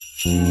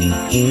Are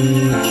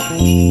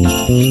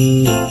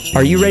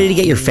you ready to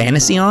get your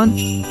fantasy on?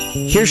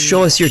 Here's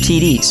Show Us Your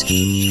TDs.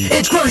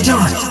 It's party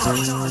time!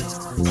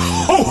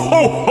 Ho,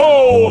 ho,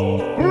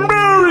 ho!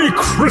 Merry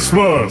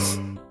Christmas!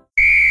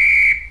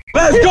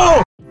 Let's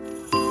go!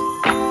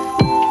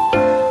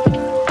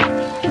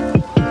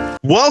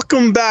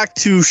 Welcome back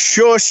to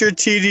Show Us Your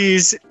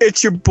TDs.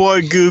 It's your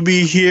boy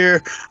Goobie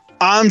here.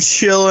 I'm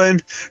chilling.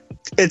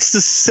 It's the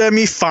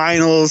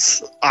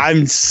semifinals.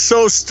 I'm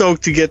so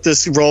stoked to get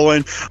this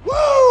rolling.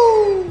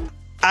 Woo!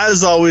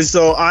 As always,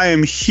 though, I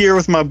am here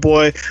with my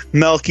boy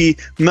Melky.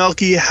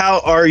 Melky, how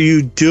are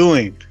you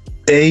doing?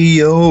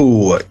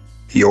 Ayo!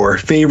 Your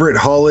favorite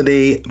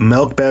holiday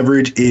milk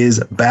beverage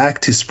is back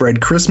to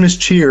spread Christmas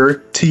cheer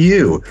to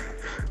you.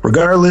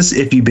 Regardless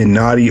if you've been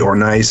naughty or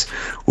nice,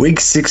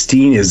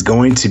 W16 is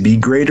going to be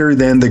greater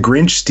than the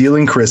Grinch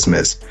stealing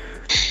Christmas.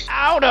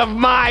 Out of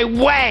my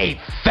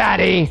way,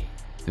 fatty!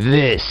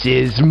 This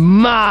is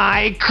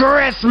my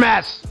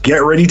Christmas!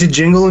 Get ready to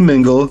jingle and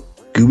mingle.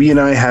 Goobie and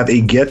I have a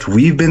gift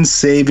we've been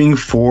saving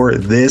for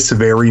this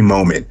very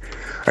moment.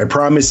 I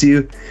promise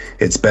you,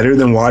 it's better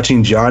than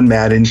watching John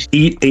Madden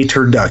eat a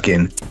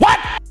turducken. What?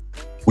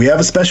 We have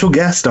a special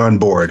guest on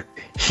board.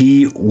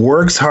 He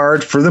works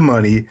hard for the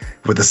money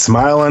with a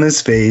smile on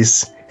his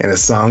face and a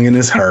song in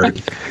his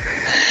heart.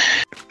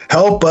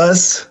 Help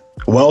us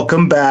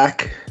welcome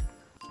back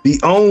the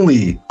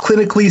only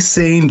clinically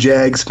sane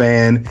Jags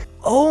fan.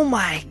 Oh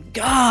my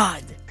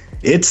god!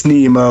 It's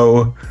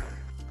Nemo.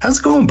 How's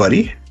it going,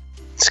 buddy?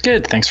 It's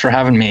good. Thanks for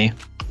having me.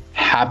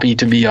 Happy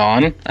to be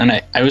on. And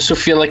I also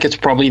feel like it's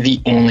probably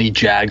the only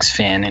Jags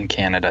fan in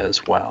Canada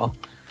as well.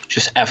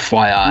 Just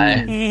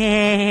FYI.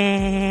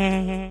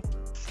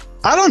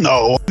 I don't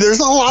know.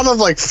 There's a lot of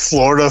like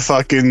Florida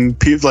fucking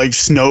people, like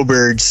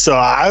snowbirds. So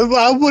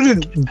I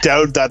wouldn't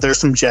doubt that there's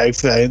some Jag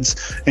fans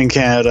in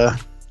Canada.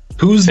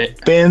 Who's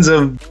fans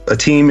of a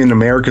team in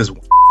America's?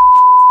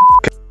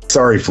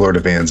 Sorry, Florida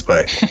fans,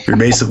 but you're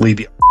basically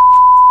the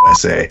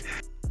USA.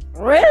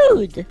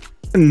 Rude!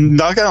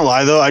 Not gonna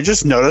lie though, I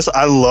just noticed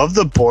I love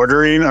the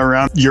bordering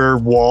around your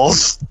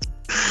walls.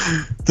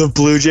 The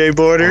Blue Jay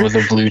border. Oh,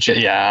 the Blue Jay,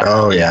 yeah.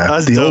 Oh yeah,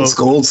 That's the dope.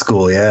 old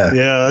school, yeah.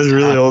 Yeah, that's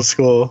really old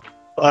school.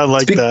 I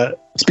like that.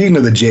 Speaking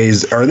of the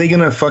Jays, are they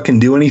gonna fucking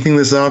do anything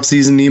this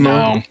offseason,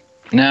 Nemo?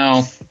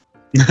 No.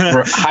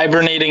 We're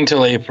hibernating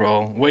till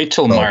April. Wait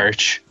till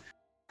March.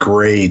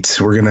 Great.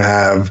 We're gonna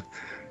have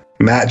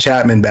Matt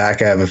Chapman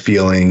back, I have a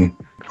feeling,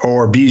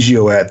 or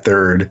Biggio at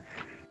third,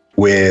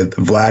 with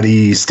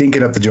Vladdy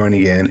stinking up the joint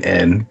again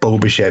and Bo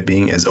Bichette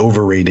being as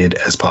overrated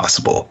as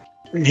possible.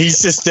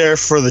 He's just there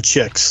for the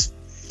chicks.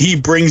 He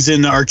brings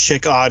in our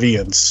chick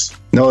audience.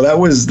 No, that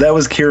was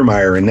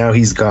Kiermaier, and now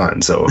he's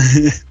gone. So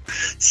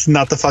It's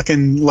not the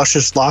fucking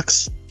luscious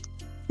locks.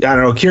 I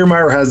don't know.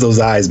 Kiermaier has those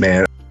eyes,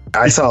 man.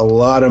 I saw a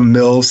lot of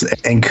MILFs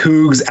and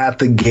Cougs at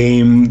the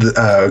game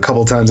a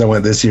couple times I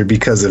went this year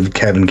because of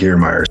Kevin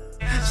Kiermaier.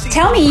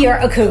 Tell me you're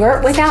a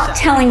cougar without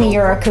telling me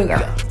you're a cougar.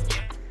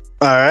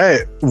 All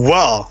right.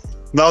 Well,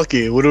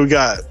 Melky, what do we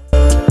got?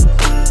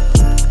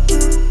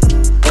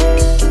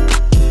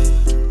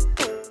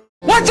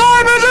 What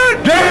time is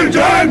it? Game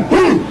time!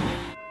 Woo!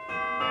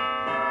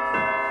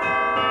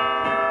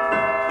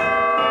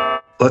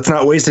 Let's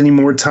not waste any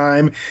more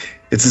time.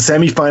 It's the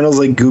semifinals,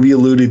 like Goobie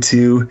alluded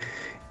to,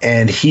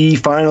 and he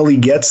finally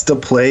gets to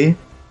play.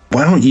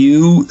 Why don't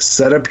you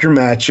set up your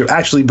matchup?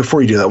 Actually,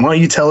 before you do that, why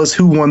don't you tell us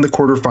who won the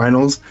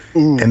quarterfinals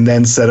and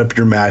then set up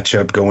your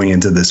matchup going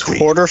into this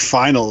week?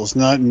 Quarterfinals.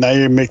 Now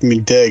you're making me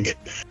dig.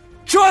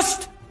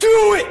 Just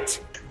do it!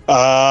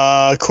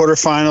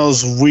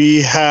 Quarterfinals,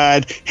 we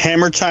had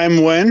Hammer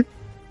Time win,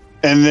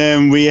 and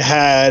then we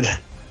had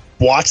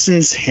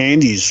Watson's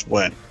Handies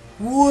win.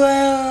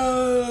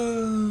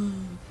 Whoa!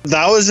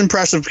 That was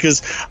impressive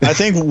because I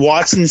think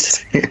Watson's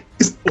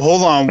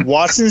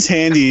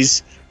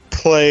Handies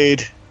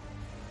played.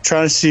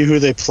 Trying to see who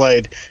they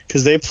played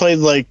because they played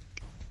like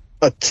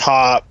a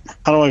top.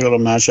 How do I go to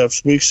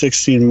matchups? Week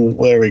 16.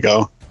 There we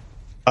go.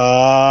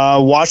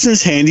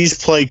 Watson's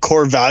Handies played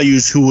Core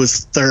Values, who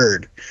was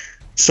third.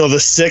 So the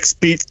 6th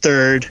beat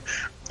 3rd,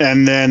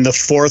 and then the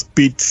 4th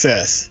beat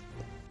 5th.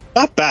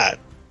 Not bad.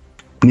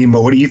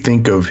 Nemo, what do you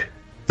think of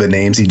the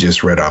names he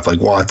just read off?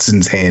 Like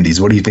Watson's Handies.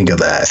 What do you think of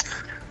that?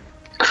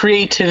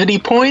 Creativity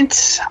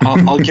points.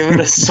 I'll give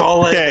it a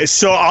solid. Okay,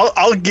 so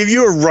I'll give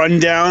you a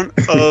rundown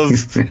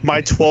of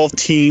my 12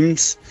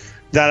 teams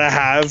that I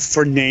have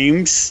for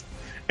names,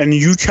 and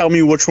you tell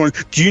me which one.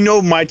 Do you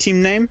know my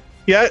team name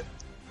yet?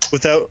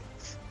 Don't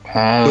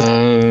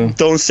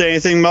say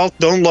anything, Mel.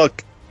 Don't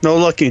look. No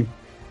looking,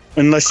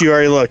 unless you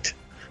already looked.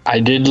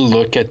 I did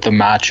look at the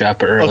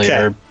matchup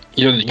earlier. Okay.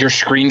 Your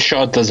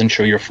screenshot doesn't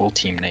show your full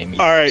team name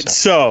either, All right,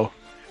 so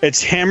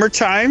it's Hammer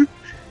Time,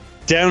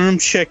 Downham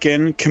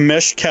Chicken,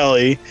 Kamish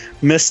Kelly,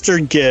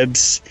 Mr.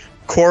 Gibbs,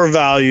 Core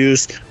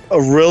Values,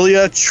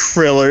 Aurelia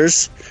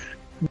Trillers.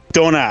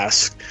 Don't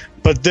ask.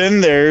 But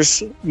then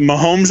there's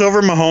Mahomes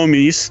over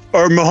Mahomies,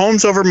 or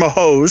Mahomes over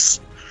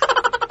Mahos.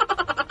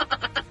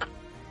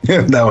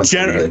 That was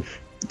good.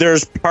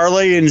 There's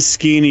Parlay and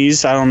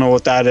Skeenies. I don't know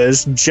what that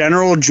is.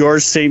 General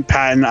George St.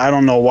 Patton. I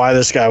don't know why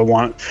this guy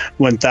went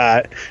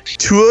that.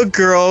 Tua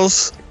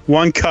Girls,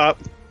 1 cup.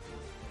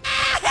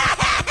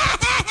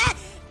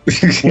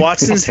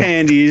 Watson's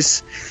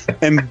Handies,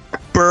 and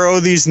burrow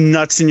these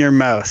nuts in your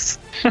mouth.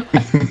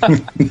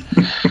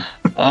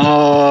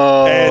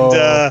 Oh.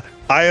 And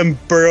I am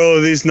burrow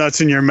these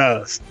nuts in your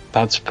mouth.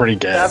 That's pretty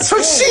good. That's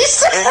what she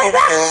said.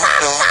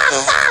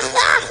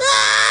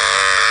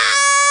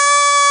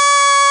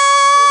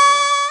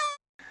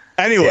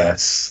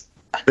 Anyways.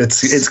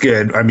 It's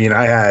good. I mean,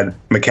 I had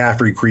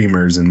McCaffrey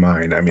creamers in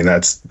mine. I mean,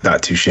 that's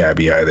not too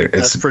shabby either.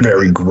 It's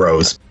very good.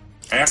 Gross.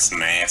 That's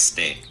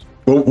nasty.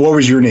 What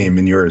was your name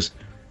and yours?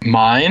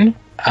 Mine?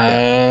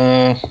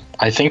 I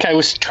think I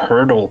was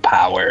Turtle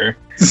Power.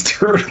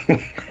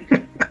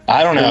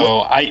 I don't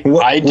know.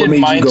 I did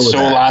mine so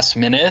last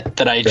minute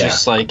that I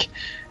just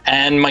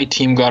and my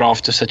team got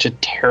off to such a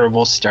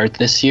terrible start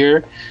this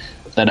year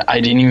that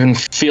I didn't even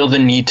feel the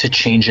need to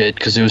change it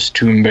because it was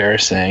too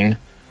embarrassing.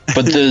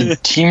 But the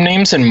team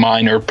names in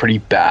mine are pretty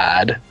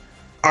bad.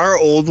 Our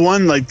old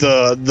one, like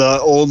the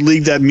old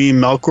league that me and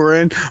Melk were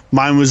in,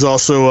 mine was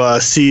also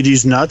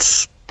CD's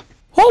Nuts.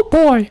 Oh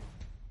boy.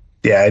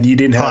 Yeah, and you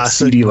didn't have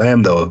CeeDee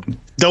Lamb though.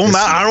 Don't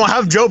matter. I don't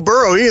have Joe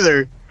Burrow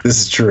either.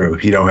 This is true.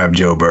 You don't have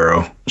Joe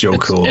Burrow.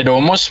 Cool. It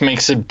almost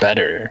makes it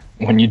better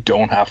when you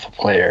don't have a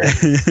player.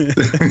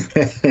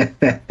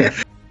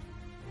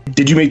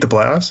 Did you make the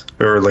playoffs?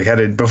 Or like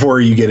before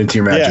you get into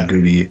your matchup,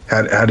 Goobie,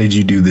 how did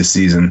you do this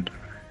season?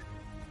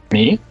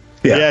 Me?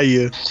 Yeah,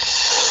 you.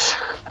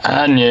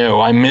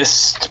 No, I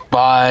missed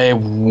by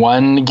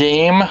 1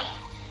 game.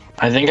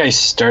 I think I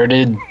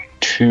started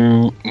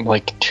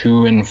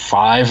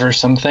 2-5 or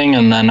something,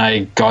 and then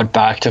I got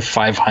back to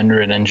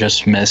 500 and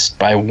just missed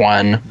by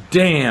 1.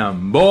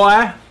 Damn,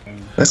 boy.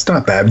 That's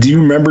not bad. Do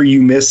you remember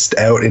you missed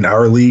out in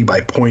our league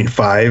by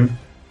 0.5?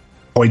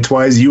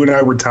 Point-wise, you and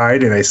I were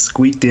tied, and I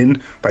squeaked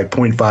in by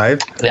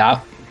 0.5.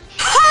 Yeah.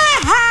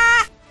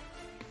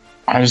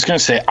 I was going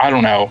to say, I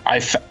don't know.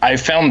 I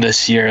found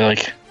this year,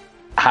 like,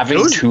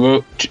 having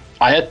Tua...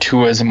 I had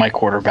Tua as my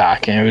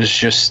quarterback, and it was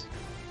just...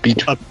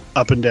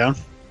 Up and down?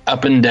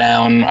 Up and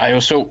down. I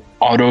also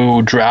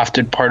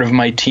auto-drafted part of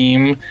my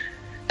team,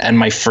 and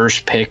my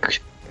first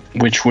pick,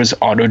 which was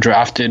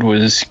auto-drafted,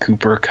 was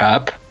Cooper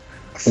Kupp,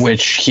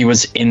 which he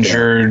was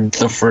injured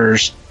the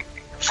first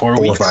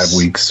 4 weeks. 4 or 5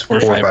 weeks. 4 or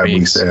 5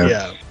 weeks.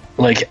 Yeah.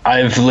 Like,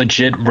 I've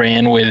legit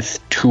ran with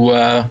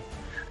Tua. I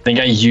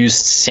think I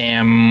used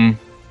Sam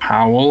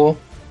Howell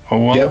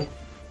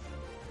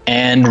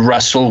and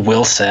Russell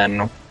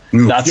Wilson.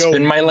 That's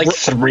been my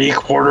 3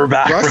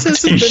 quarterback Russ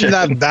rotation. hasn't been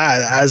that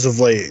bad as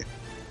of late.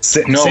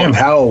 Sam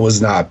Howell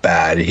was not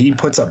bad. He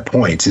puts up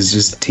points. It's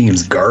just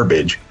team's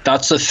garbage.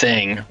 That's the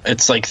thing.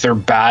 It's like they're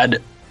bad.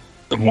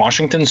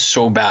 Washington's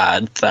so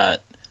bad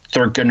that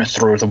they're going to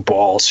throw the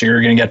ball. So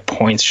you're going to get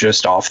points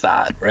just off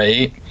that,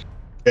 right?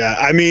 Yeah,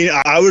 I mean,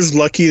 I was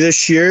lucky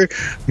this year.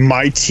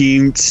 My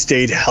team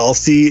stayed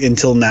healthy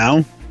until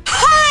now.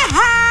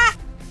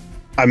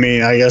 I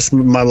mean, I guess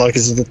my luck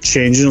is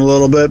changing a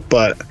little bit,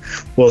 but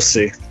we'll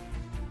see.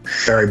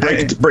 All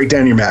right, break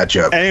down your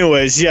matchup.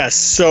 Anyways, yes.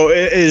 So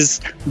it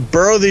is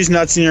burrow these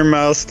nuts in your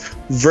mouth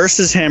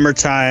versus Hammer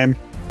Time.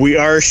 We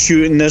are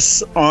shooting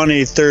this on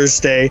a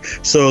Thursday,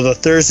 so the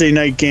Thursday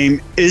night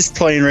game is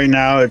playing right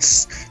now.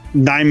 It's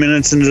 9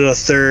 minutes into the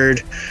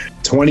third.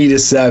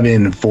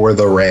 20-7 for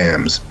the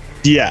Rams.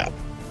 Yeah,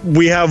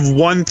 we have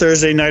one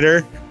Thursday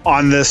nighter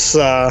on this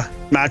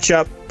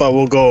matchup, but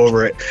we'll go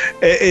over it.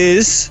 It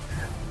is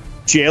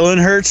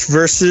Jalen Hurts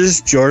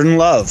versus Jordan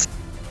Love.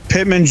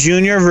 Pittman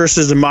Jr.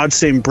 versus Ahmad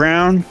St.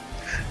 Brown.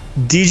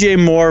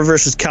 DJ Moore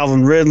versus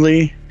Calvin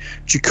Ridley.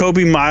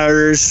 Jacoby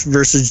Myers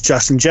versus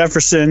Justin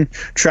Jefferson.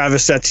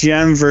 Travis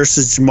Etienne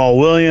versus Jamal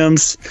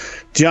Williams.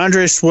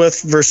 DeAndre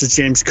Swift versus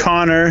James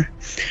Conner.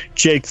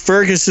 Jake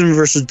Ferguson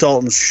versus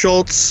Dalton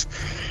Schultz.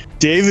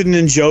 David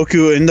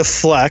Njoku in the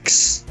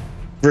flex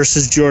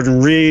versus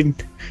Jordan Reed.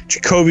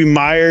 Jacoby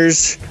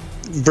Myers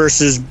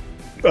versus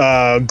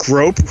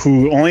Grope,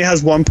 who only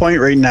has 1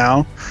 point right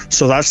now,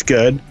 so that's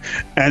good.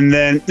 And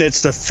then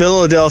it's the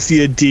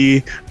Philadelphia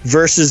D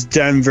versus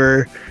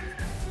Denver.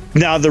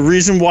 Now, the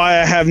reason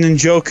why I have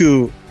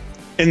Njoku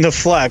in the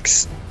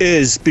flex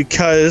is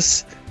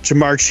because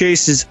Jamar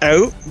Chase is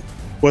out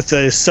with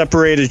a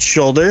separated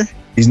shoulder.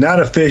 He's not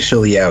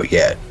officially out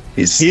yet.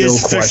 He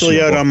is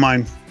officially out on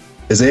mine.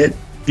 Is it?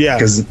 Yeah,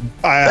 because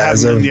I have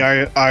him in the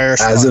IR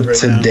spot as of right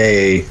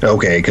today. Now.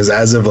 Okay, because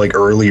as of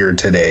earlier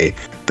today,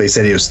 they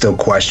said he was still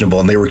questionable,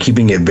 and they were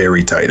keeping it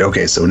very tight.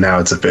 Okay, so now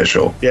it's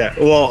official. Yeah,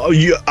 well,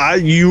 you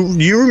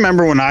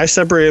remember when I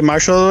separated my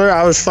shoulder?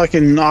 I was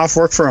fucking off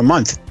work for a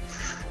month.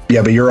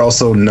 Yeah, but you're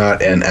also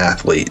not an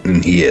athlete,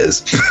 and he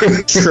is.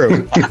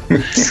 True.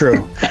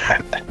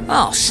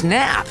 Oh,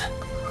 snap.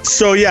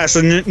 So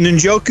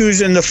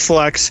Njoku's in the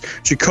flex.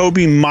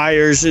 Jacoby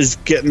Myers is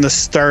getting the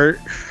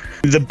start.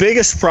 The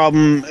biggest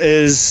problem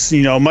is,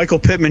 Michael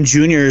Pittman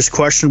Jr. is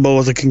questionable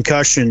with a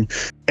concussion.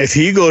 If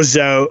he goes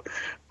out,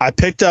 I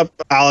picked up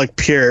Alec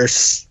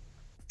Pierce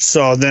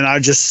So then I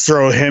just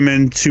throw him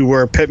into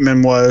where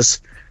Pittman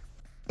was.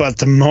 But at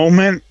the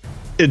moment,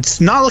 it's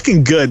not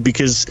looking good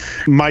because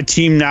my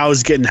team now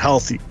is getting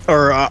healthy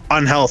or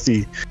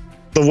unhealthy.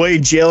 The way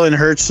Jalen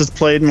Hurts has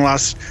played in the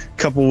last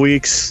couple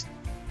weeks,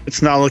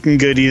 it's not looking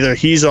good either.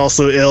 He's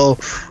also ill.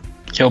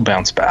 He'll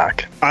bounce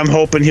back. I'm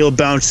hoping he'll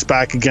bounce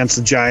back against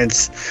the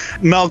Giants.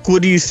 Melk,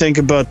 what do you think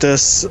about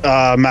this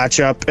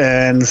matchup?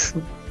 And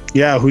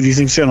yeah, who do you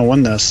think's going to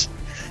win this?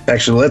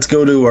 Actually, let's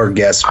go to our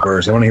guest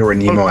first. I want to hear what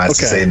Nemo has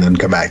to say and then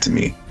come back to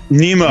me.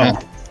 Nemo.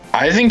 Yeah.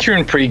 I think you're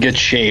in pretty good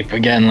shape.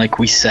 Again, like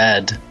we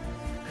said,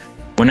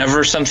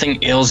 whenever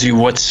something ails you,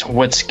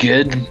 what's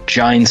good?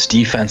 Giants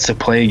defense to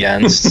play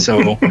against.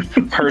 So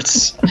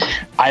Hurts,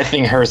 I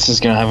think Hurts is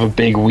going to have a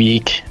big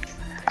week.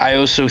 I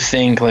also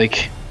think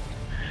like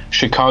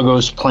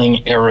Chicago's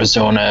playing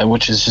Arizona,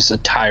 which is just a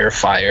tire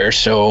fire.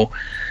 So,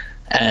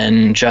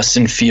 and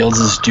Justin Fields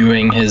is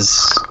doing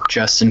his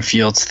Justin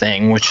Fields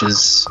thing, which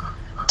is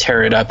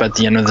tear it up at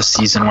the end of the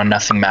season when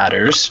nothing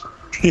matters.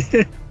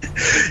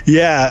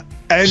 Yeah.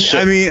 And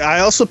I mean, I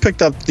also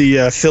picked up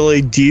the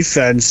Philly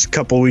defense a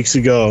couple weeks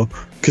ago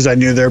because I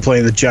knew they were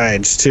playing the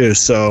Giants too.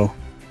 So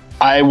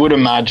I would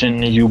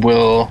imagine you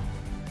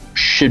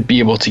should be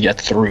able to get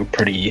through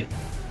pretty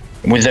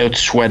without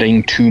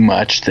sweating too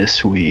much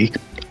this week.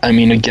 I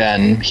mean,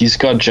 again, he's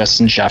got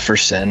Justin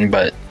Jefferson,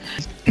 but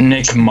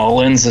Nick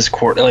Mullins is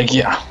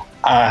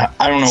I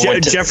don't know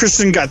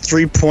Jefferson got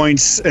 3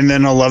 points and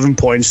then 11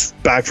 points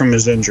back from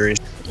his injuries.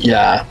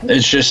 Yeah,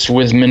 it's just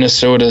with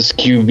Minnesota's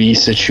QB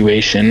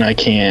situation, I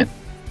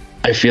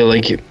feel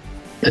like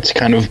it's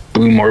kind of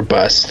boom or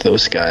bust,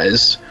 those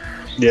guys.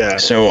 Yeah.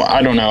 So,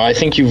 I don't know. I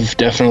think you've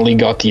definitely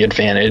got the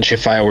advantage.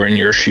 If I were in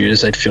your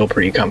shoes, I'd feel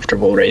pretty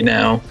comfortable right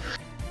now.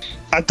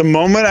 At the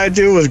moment, I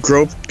do with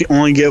Grope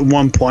only get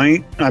 1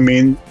 point. I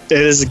mean, it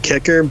is a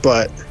kicker,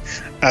 but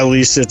at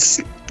least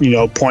it's,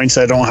 points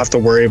I don't have to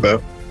worry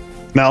about.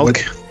 Melk?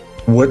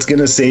 What's going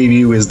to save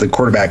you is the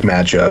quarterback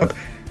matchup.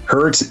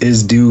 Hurts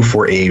is due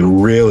for a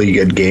really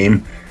good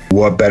game.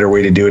 What better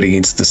way to do it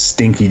against the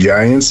stinky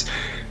Giants?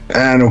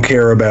 I don't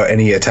care about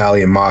any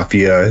Italian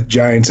mafia.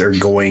 Giants are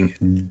going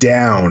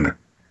down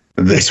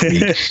this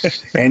week.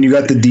 And you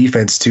got the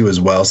defense too as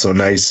well, so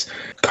nice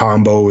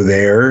combo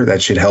there.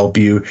 That should help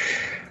you.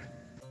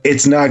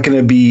 It's not going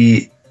to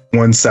be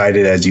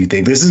one-sided as you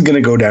think. This is going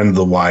to go down to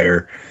the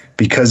wire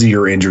because of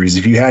your injuries.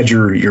 If you had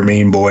your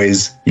main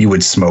boys, you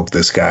would smoke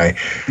this guy.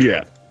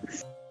 Yeah.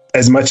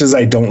 As much as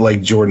I don't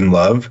like Jordan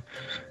Love,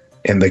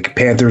 and the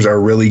Panthers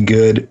are really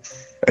good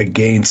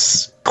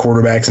against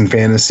quarterbacks in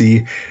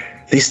fantasy,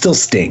 they still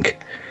stink.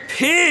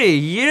 Hey,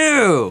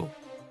 you!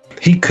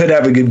 He could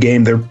have a good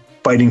game. They're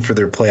fighting for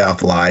their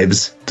playoff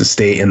lives to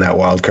stay in that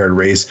wild card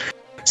race.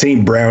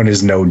 St. Brown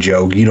is no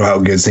joke. You know how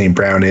good St.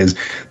 Brown is.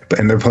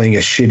 And they're playing a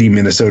shitty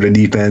Minnesota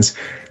defense.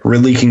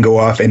 Ridley can go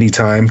off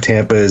anytime.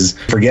 Tampa's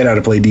forget how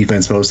to play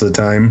defense most of the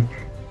time.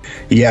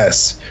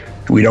 Yes,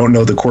 we don't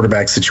know the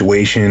quarterback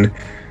situation,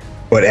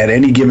 but at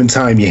any given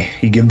time,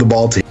 you give the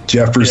ball to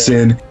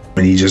Jefferson,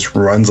 and he just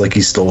runs like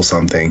he stole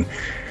something.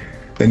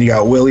 Then you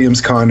got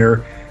Williams,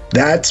 Connor.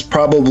 That's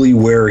probably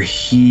where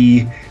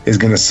he is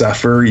going to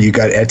suffer. You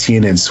got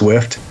Etienne and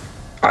Swift.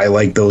 I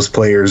like those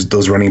players,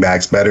 those running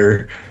backs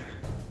better.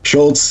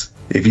 Schultz,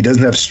 if he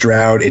doesn't have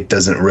Stroud, it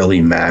doesn't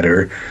really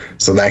matter.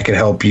 So that could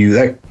help you.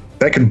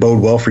 That could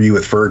bode well for you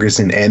with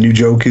Ferguson and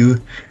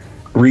Njoku.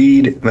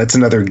 Reed, that's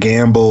another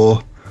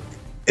gamble.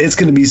 It's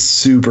going to be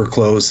super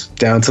close,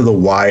 down to the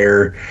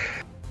wire.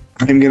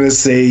 I'm going to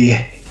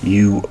say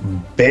you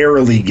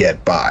barely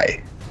get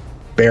by.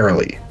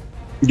 Barely.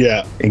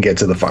 Yeah. And get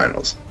to the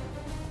finals.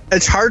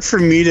 It's hard for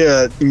me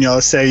to,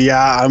 say,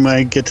 I'm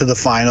going to get to the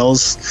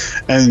finals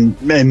and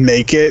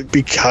make it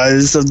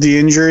because of the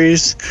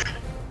injuries.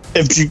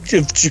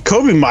 If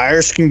Jacoby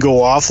Myers can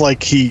go off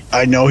like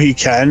I know he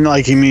can,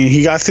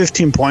 he got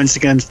 15 points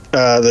against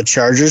the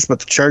Chargers,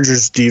 but the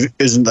Chargers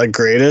isn't the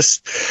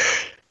greatest.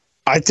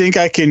 I think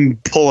I can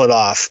pull it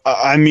off.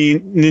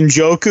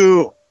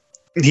 Njoku,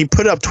 he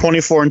put up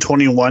 24 and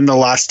 21 the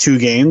last two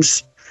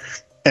games,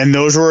 and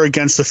those were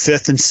against the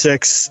 5th and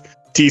 6th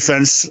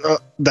defense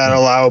that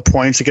allow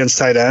points against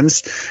tight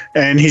ends,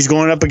 and he's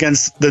going up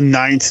against the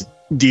 9th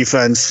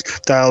defense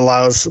that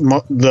allows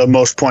the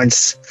most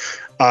points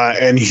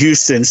in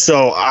Houston.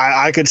 So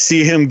I could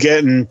see him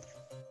getting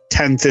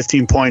 10,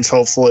 15 points,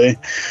 hopefully.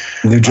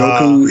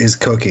 Njoku is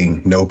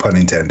cooking, no pun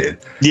intended.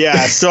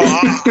 Yeah, so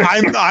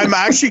I'm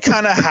actually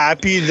kind of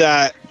happy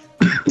that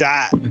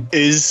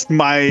is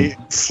my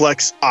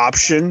flex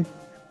option.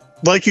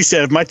 Like you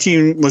said, if my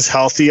team was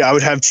healthy, I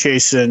would have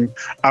Chasen.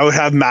 I would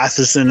have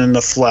Matheson in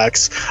the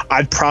flex.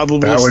 I'd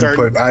probably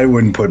I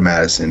wouldn't put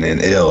Madison in.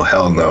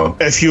 Hell no.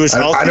 If he was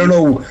healthy. I don't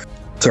know.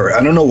 Sorry,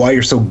 I don't know why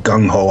you're so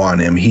gung-ho on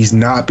him. He's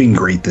not been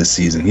great this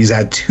season. He's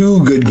had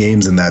 2 good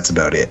games, and that's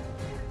about it.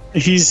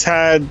 He's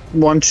had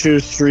 1, 2,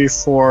 3,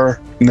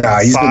 4. Nah,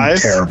 he's 5? been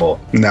terrible.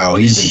 No,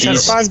 he's been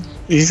terrible.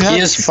 He's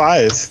had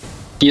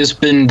 5. He has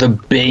been the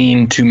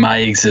bane to my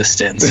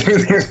existence.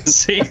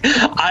 See,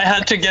 I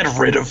had to get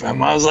rid of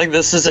him. I was like,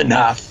 this is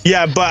enough.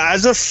 Yeah, but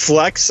as a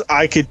flex,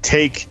 I could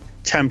take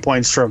 10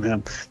 points from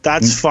him.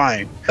 That's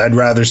fine. I'd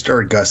rather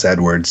start Gus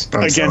Edwards.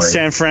 Against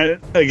San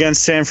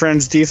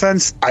Fran's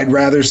defense? I'd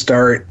rather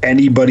start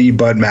anybody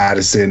but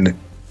Madison.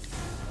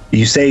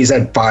 You say he's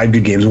had 5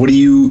 good games.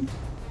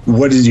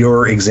 What is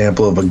your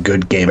example of a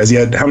good game?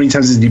 How many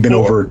times has he been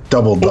over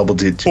double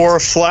digits? For a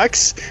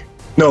flex?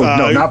 No,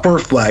 not for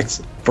a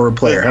flex. For a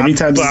player. How many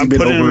times has he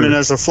been over? I'm putting him in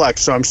as a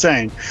flex, so I'm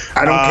saying.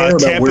 I don't care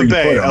about Tampa where you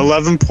Bay, put him.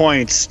 11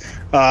 points.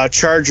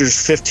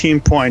 Chargers, 15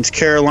 points.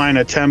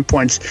 Carolina, 10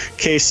 points.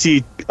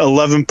 KC,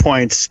 11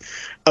 points.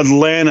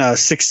 Atlanta,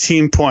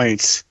 16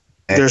 points.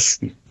 There's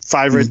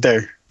 5 right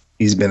there.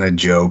 He's been a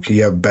joke.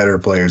 You have better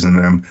players than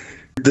him.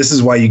 This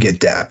is why you get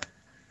depth.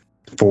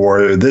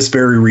 For this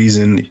very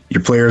reason,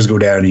 your players go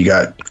down, you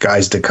got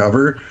guys to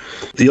cover.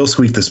 You'll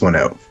squeak this one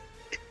out.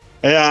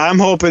 Yeah, I'm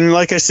hoping,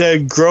 like I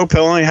said, Grope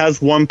only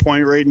has 1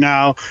 point right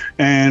now,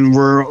 and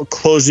we're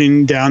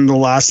closing down the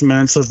last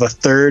minutes of the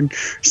third.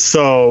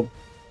 So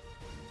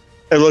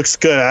it looks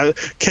good.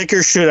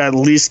 Kicker should at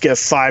least get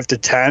 5 to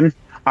 10,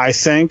 I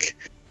think.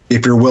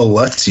 If you're Will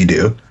Lutz, you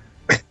do.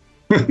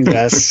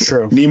 That's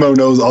true. Nemo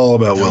knows all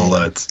about Will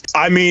Lutz.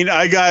 I mean,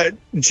 I got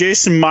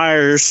Jason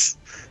Myers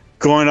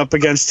going up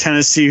against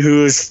Tennessee,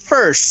 who is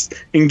first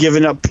in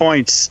giving up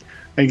points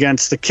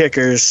against the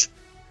Kickers.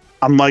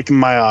 I'm liking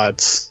my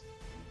odds.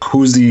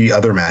 Who's the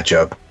other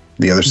matchup?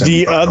 The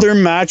other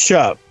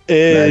matchup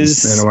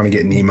is... I don't want to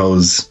get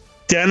Nemo's...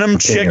 Denim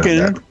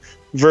Chicken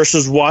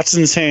versus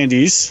Watson's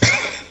Handies.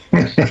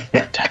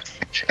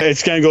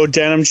 It's going to go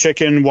Denim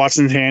Chicken,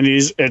 Watson's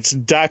Handies. It's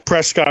Dak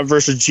Prescott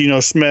versus Geno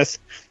Smith.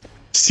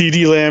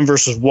 CeeDee Lamb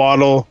versus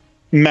Waddle.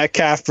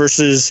 Metcalf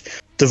versus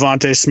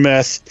Devontae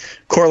Smith.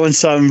 Cortland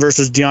Sutton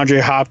versus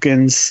DeAndre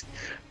Hopkins.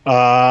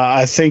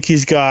 I think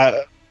he's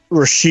got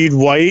Rashad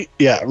White.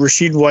 Yeah,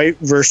 Rashad White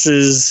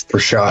versus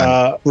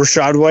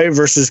Rashad White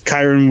versus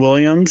Kyron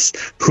Williams,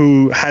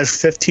 who has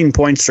 15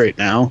 points right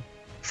now.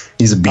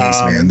 He's a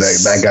beast, man.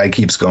 That guy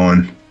keeps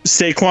going.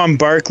 Saquon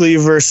Barkley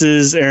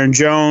versus Aaron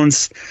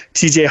Jones.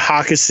 TJ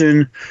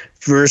Hawkinson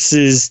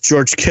versus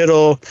George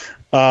Kittle.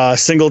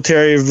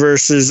 Singletary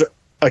versus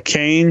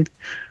Akane.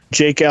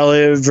 Jake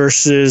Elliott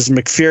versus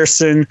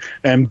McPherson.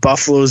 And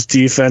Buffalo's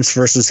defense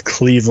versus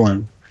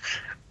Cleveland.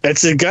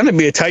 It's going to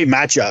be a tight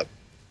matchup.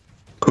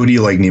 Who do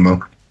you like,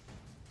 Nemo?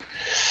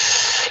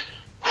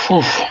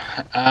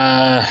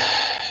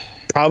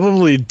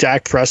 Probably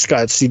Dak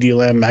Prescott, CeeDee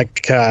Lamb,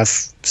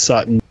 Metcalf,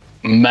 Sutton.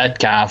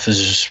 Metcalf has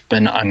just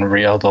been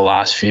unreal the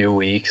last few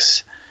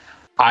weeks.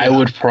 I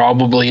would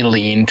probably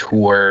lean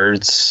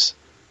towards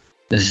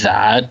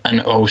that.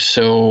 And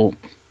also,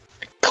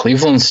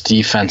 Cleveland's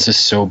defense is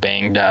so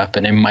banged up,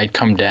 and it might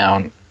come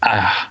down.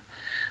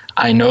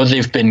 I know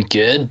they've been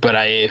good, but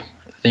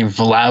they've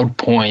allowed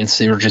points.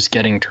 They were just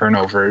getting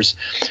turnovers.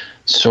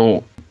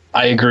 So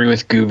I agree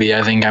with Goobie.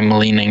 I think I'm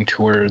leaning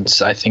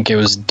towards, I think it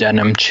was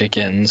Denim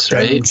Chickens,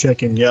 right? Denim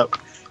Chicken, yep.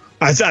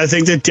 I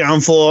think the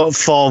downfall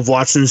of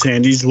Watson's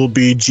Handies will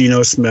be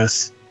Geno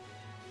Smith.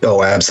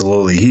 Oh,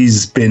 absolutely.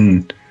 He's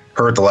been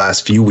hurt the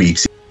last few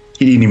weeks.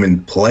 He didn't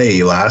even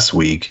play last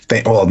week.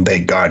 Thank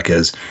God,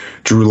 because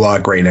Drew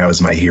Lock right now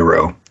is my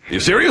hero. You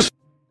serious?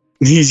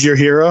 He's your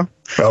hero?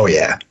 Oh,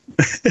 yeah.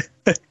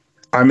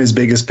 I'm his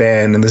biggest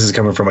fan, and this is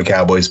coming from a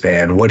Cowboys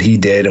fan. What he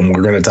did, and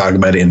we're going to talk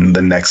about it in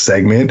the next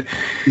segment.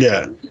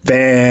 Yeah.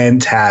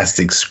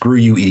 Fantastic. Screw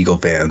you, Eagle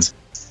fans.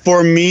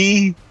 For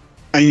me,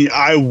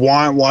 I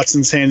want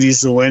Watson's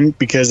Handies to win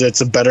because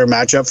it's a better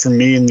matchup for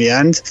me in the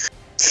end.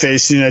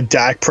 Facing a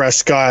Dak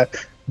Prescott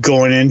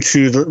going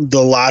into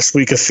the last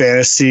week of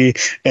fantasy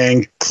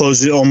and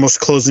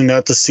almost closing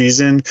out the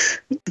season.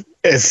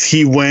 If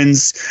he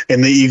wins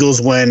and the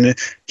Eagles win,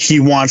 he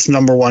wants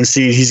number 1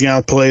 seed. He's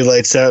going to play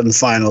lights out in the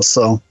finals.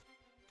 So,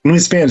 in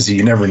his fantasy,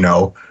 you never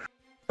know.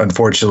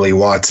 Unfortunately,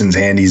 Watson's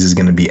Handies is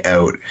going to be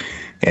out,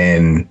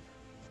 and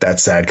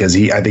that's sad because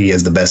I think he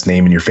has the best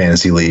name in your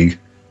fantasy league.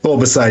 Well,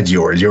 besides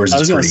yours. Yours is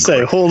pretty. I was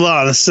going to say, hold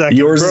on a second.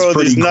 Yours is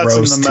pretty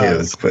gross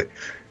too. But,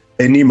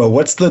 hey, Nemo,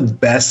 what's the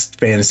best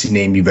fantasy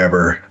name you've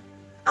ever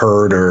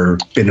heard or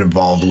been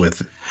involved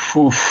with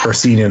or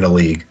seen in a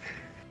league?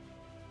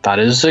 That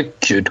is a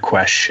good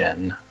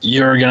question.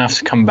 You're going to have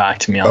to come back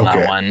to me on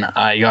that one.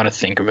 I got to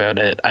think about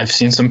it. I've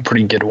seen some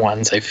pretty good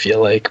ones, I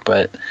feel like,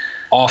 but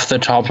off the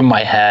top of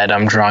my head,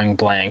 I'm drawing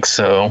blank,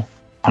 so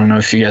I don't know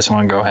if you guys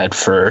want to go ahead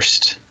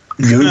first.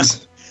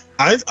 Goose?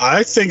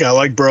 I think I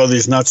like Bro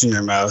These Nuts in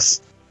Your Mouth.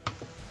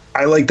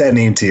 I like that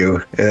name,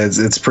 too.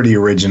 It's pretty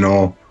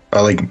original.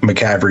 I like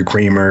McCaffrey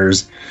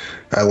Creamers.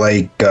 I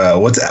like,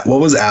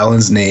 what was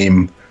Alan's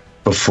name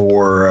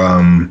before,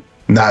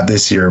 not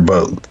this year,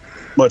 but...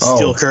 What,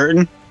 Steel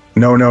Curtain?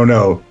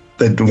 No.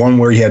 The one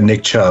where he had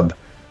Nick Chubb.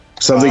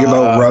 Something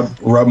about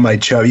rub my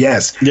chub.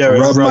 Yes. Yeah,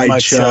 rub my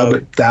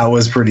chub. That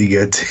was pretty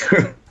good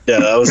too. Yeah,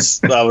 that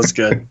was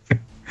good.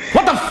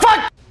 What the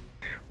fuck?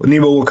 Well,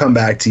 Nemo, we'll come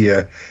back to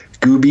you.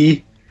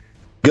 Goobie,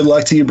 good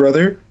luck to you,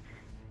 brother.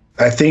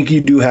 I think you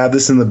do have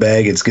this in the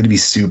bag. It's going to be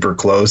super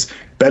close.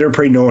 Better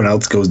pray no one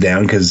else goes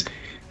down because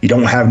you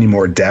don't have any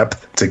more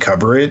depth to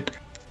cover it.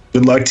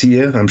 Good luck to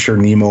you. I'm sure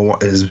Nemo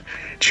is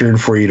cheering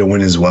for you to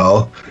win as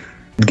well.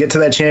 Get to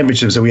that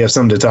championship so we have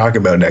something to talk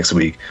about next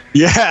week.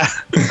 Yeah.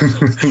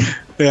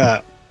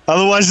 Yeah.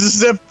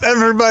 Otherwise,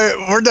 everybody,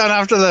 we're done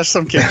after this.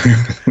 I'm kidding.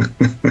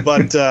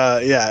 But,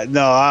 yeah,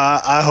 no,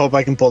 I hope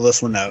I can pull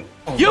this one out.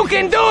 You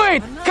can do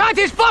it! Cut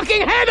his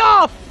fucking head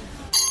off!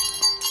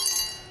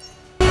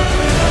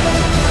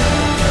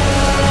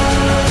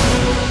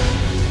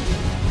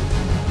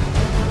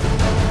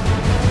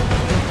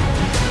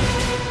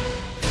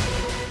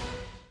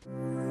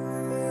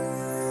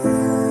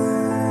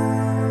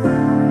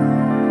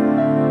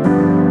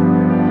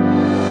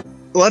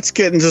 Let's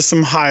get into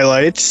some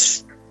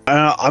highlights.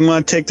 I'm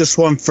going to take this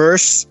one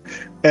first,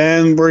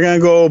 and we're going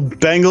to go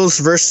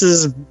Bengals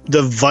versus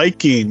the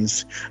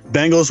Vikings.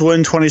 Bengals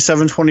win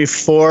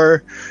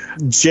 27-24.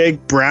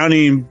 Jake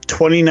Browning,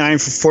 29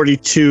 for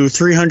 42,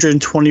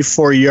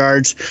 324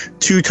 yards,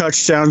 2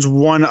 touchdowns,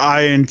 1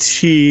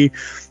 INT.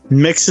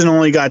 Mixon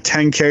only got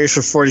 10 carries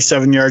for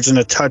 47 yards and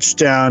a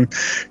touchdown.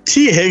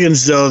 T.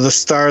 Higgins, though, the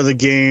star of the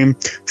game,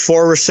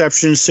 4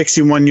 receptions,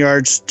 61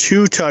 yards,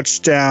 2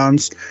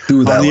 touchdowns.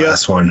 Ooh, that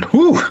last one.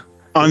 Whew.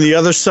 On the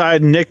other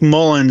side, Nick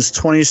Mullins,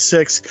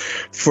 26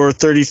 for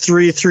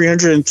 33,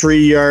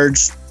 303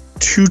 yards,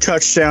 2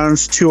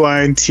 touchdowns, 2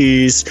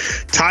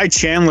 INTs. Ty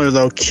Chandler,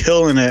 though,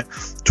 killing it.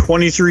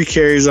 23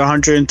 carries,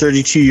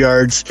 132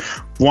 yards,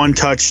 1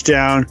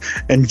 touchdown.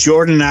 And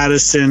Jordan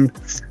Addison,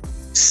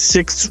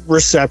 6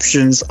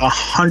 receptions,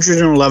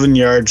 111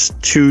 yards,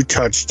 2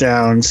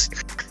 touchdowns.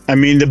 I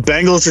mean, the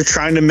Bengals are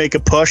trying to make a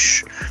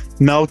push.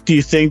 Melk, do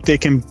you think they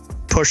can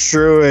push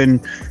through and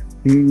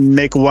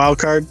make a wild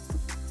card?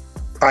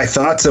 I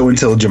thought so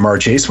until Jamar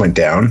Chase went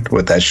down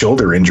with that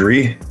shoulder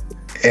injury.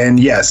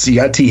 And yes, you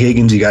got T.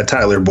 Higgins, you got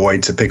Tyler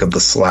Boyd to pick up the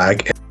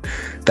slack.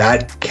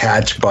 That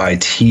catch by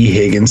T.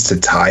 Higgins to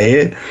tie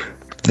it,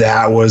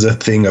 that was a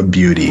thing of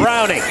beauty.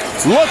 Browning,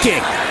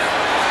 looking,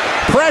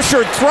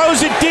 pressured,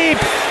 throws it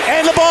deep,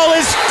 and the ball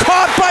is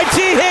caught by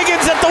T.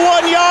 Higgins at the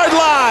 1-yard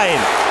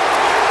line.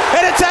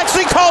 And it's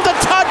actually called a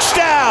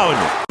touchdown.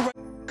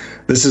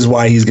 This is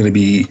why he's going to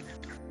be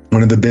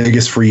one of the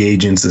biggest free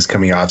agents this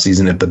coming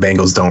offseason if the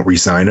Bengals don't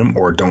re-sign him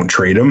or don't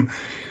trade him.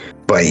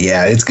 But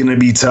yeah, it's going to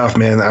be tough,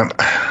 man.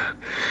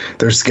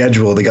 Their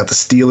schedule, they got the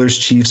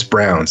Steelers, Chiefs,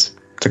 Browns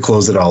to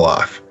close it all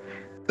off.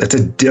 That's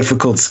a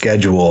difficult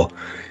schedule.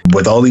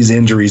 With all these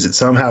injuries, it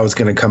somehow is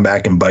going to come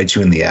back and bite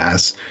you in the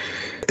ass.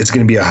 It's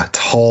going to be a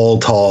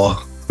tall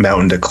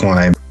mountain to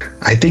climb.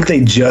 I think they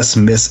just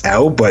miss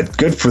out, but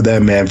good for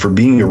them, man, for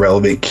being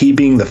irrelevant,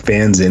 keeping the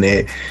fans in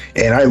it.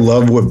 And I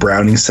love what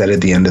Browning said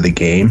at the end of the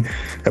game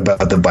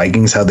about the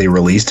Vikings, how they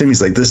released him.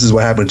 He's like, this is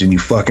what happens when you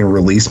fucking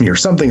release me, or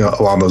something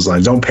along those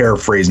lines. Don't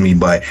paraphrase me,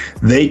 but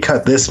they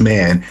cut this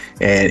man,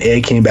 and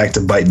it came back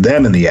to bite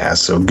them in the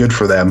ass. So good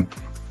for them.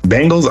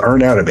 Bengals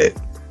aren't out of it.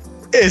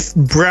 If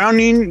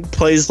Browning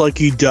plays like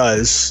he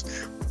does,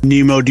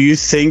 Nemo, do you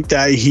think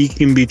that he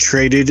can be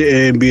traded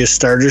and be a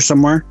starter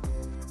somewhere?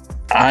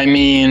 I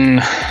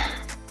mean,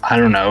 I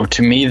don't know.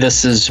 To me,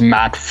 this is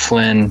Matt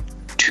Flynn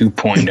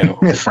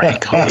 2.0,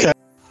 frankly. Okay.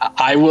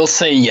 I will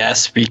say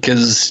yes,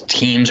 because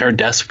teams are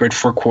desperate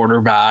for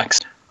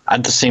quarterbacks.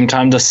 At the same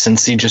time, does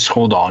Cincy just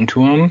hold on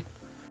to him?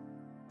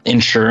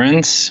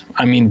 Insurance?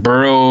 I mean,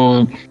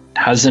 Burrow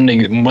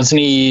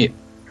he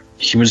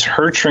was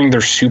hurt during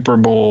their Super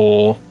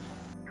Bowl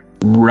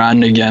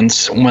run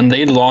against, when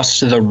they lost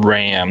to the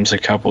Rams a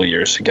couple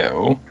years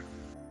ago.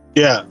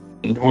 Yeah.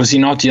 Was he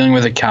not dealing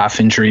with a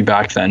calf injury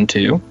back then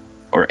too?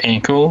 Or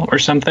ankle or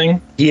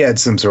something? He had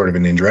some sort of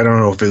an injury. I don't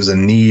know if it was a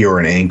knee or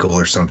an ankle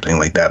or something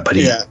like that, but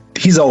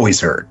he's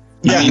always hurt.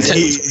 Yeah, I mean,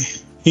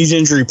 he's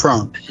injury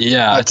prone.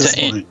 Yeah,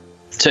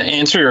 to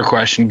answer your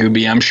question,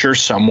 Goobie, I'm sure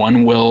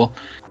someone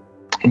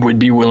would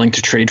be willing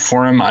to trade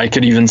for him. I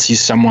could even see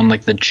someone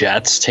like the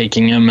Jets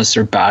taking him as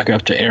their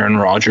backup to Aaron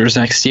Rodgers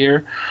next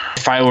year.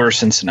 If I were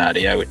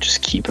Cincinnati, I would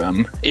just keep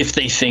him if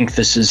they think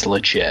this is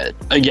legit.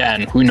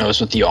 Again, who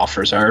knows what the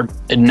offers are.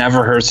 It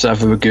never hurts to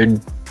have a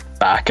good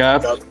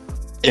backup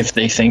if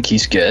they think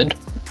he's good.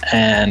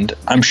 And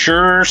I'm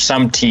sure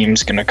some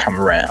team's going to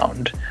come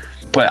around,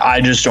 but I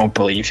just don't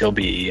believe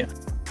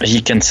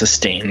he can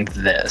sustain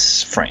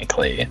this,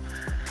 frankly.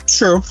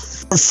 True.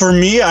 For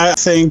me, I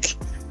think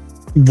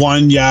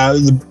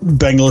the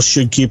Bengals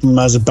should keep him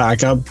as a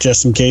backup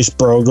just in case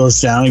Burrow goes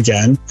down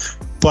again.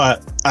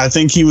 But I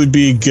think he would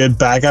be a good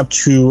backup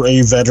to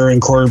a veteran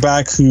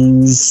quarterback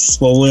who's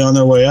slowly on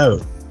their way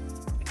out.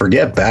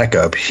 Forget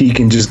backup. He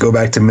can just go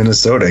back to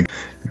Minnesota.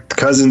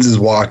 Cousins is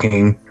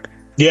walking.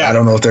 Yeah. I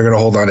don't know if they're going to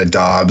hold on to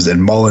Dobbs,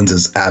 and Mullins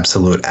is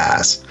absolute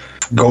ass.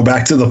 Go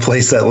back to the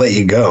place that let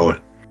you go,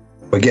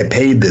 but get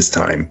paid this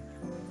time.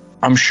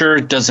 I'm sure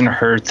it doesn't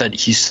hurt that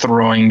he's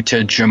throwing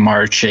to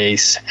Jamar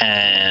Chase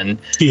and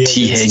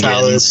T.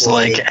 Higgins.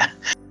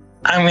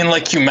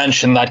 Like you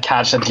mentioned, that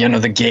catch at the end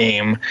of the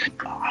game.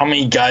 How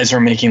many guys are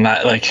making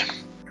that? Like,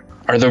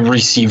 are the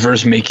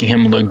receivers making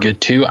him look good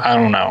too? I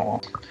don't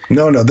know.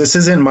 No, this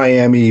isn't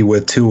Miami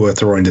with Tua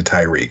throwing to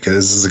Tyreek.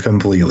 This is a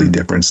completely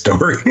different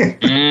story.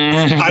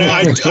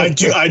 I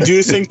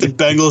do think the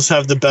Bengals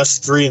have the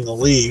best 3 in the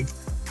league.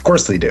 Of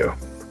course they do.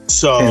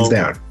 So hands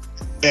down.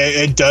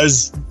 It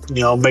does,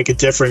 make a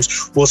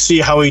difference. We'll see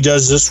how he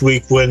does this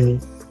week when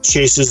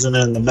Chase isn't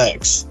in the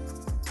mix.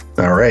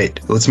 All right,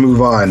 let's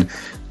move on.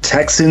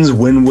 Texans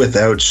win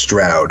without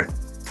Stroud.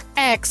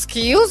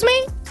 Excuse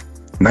me?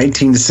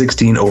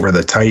 19-16 over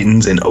the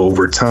Titans in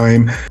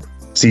overtime.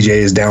 CJ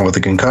is down with a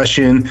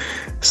concussion.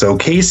 So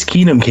Case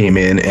Keenum came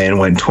in and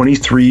went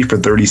 23 for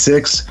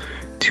 36,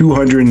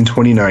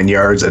 229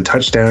 yards, a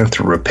touchdown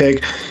through a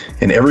pick,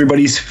 and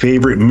everybody's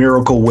favorite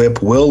miracle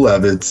whip, Will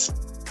Levis.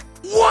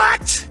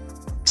 What?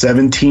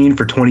 17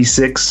 for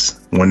 26,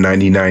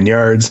 199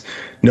 yards,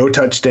 no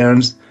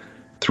touchdowns,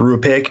 threw a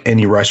pick, and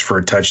he rushed for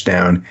a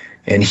touchdown.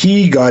 And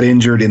he got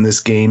injured in this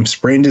game,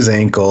 sprained his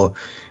ankle,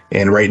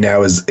 and right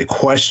now is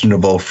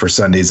questionable for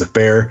Sunday's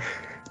affair.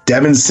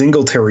 Devin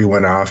Singletary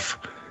went off,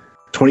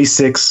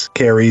 26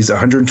 carries,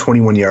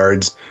 121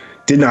 yards,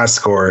 did not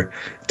score.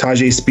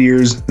 Tajay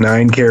Spears,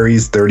 9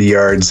 carries, 30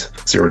 yards,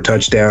 0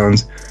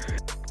 touchdowns.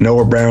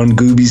 Noah Brown,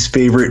 Goobie's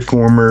favorite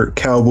former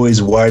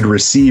Cowboys wide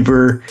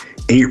receiver,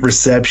 8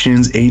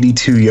 receptions,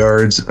 82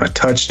 yards, a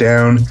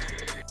touchdown.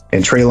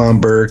 And Treylon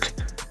Burke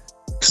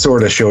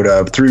sorta showed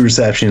up, 3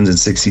 receptions and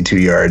 62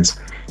 yards.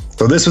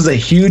 So this was a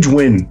huge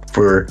win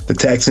for the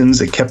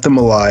Texans. It kept them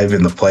alive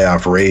in the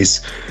playoff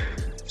race.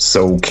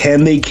 So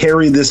can they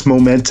carry this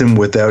momentum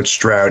without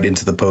Stroud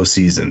into the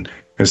postseason?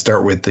 I'll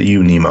start with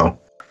you, Nemo.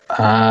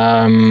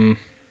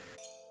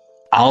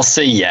 I'll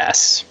say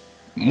yes.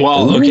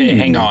 Well, okay,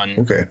 hang on.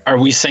 Okay. Are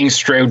we saying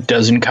Stroud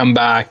doesn't come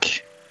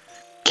back?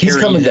 He's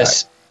coming back.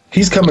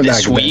 He's coming back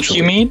this week, eventually.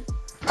 you mean?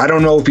 I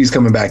don't know if he's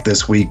coming back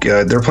this week.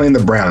 They're playing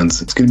the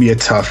Browns. It's going to be a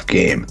tough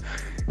game.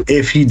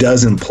 If he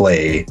doesn't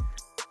play,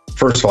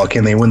 first of all,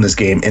 can they win this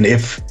game? And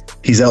if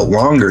he's out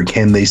longer,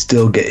 can they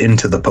still get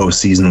into the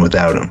postseason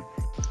without him?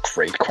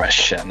 Great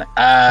question.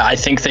 I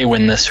think they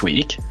win this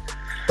week.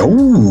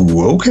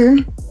 Oh,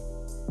 okay.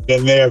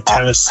 And they have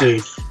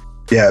Tennessee.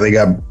 Yeah, they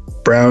got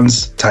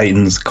Browns,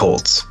 Titans,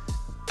 Colts.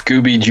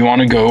 Goobie, do you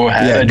want to go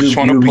ahead? Yeah, I just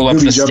want to pull up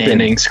Goobie, the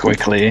standings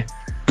quickly.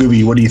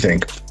 Goobie, what do you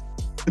think?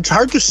 It's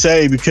hard to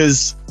say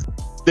because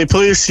they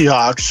play the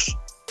Seahawks.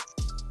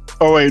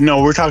 Oh, wait,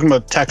 no, we're talking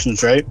about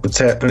Texans, right? We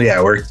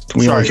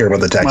don't care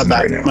about the Texans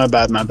right now. My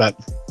bad.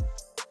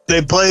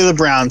 They play the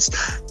Browns.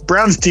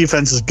 Browns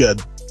defense is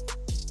good.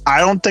 I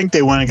don't think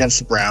they win against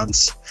the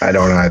Browns. I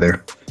don't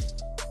either.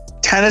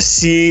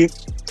 Tennessee,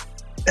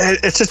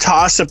 it's a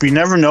toss-up. You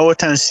never know with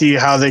Tennessee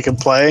how they can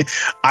play.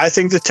 I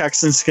think the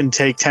Texans can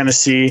take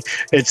Tennessee.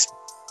 It's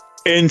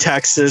in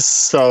Texas,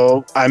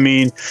 so, I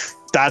mean,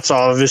 that's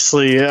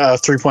obviously a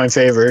 3-point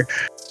favor.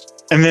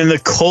 And then the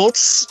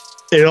Colts,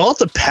 it all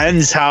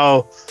depends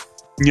how,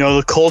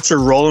 the Colts are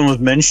rolling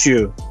with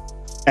Minshew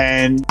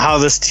and how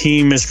this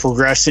team is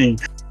progressing.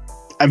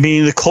 I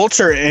mean, the Colts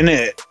are in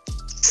it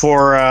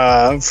for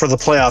the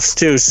playoffs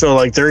too. So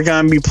like they're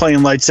going to be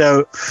playing lights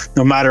out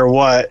no matter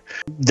what.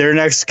 Their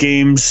next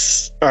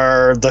games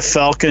are the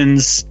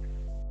Falcons,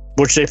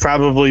 which they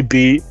probably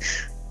beat.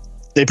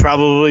 They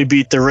probably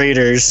beat the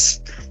Raiders.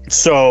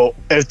 So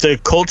if the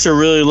Colts are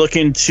really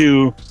looking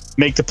to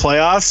make the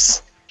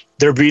playoffs,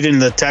 they're beating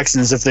the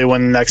Texans if they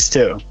win the next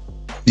 2.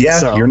 Yeah,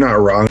 so. You're not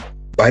wrong.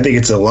 I think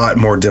it's a lot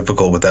more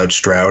difficult without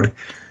Stroud.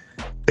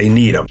 They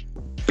need him.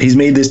 He's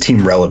made this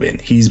team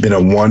relevant. He's been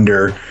a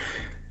wonder.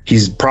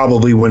 He's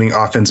probably winning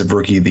Offensive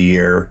Rookie of the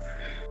Year.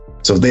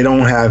 So if they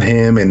don't have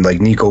him and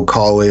like Nico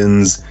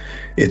Collins,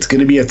 it's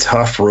going to be a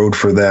tough road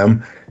for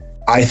them.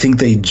 I think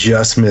they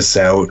just miss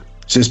out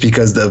just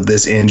because of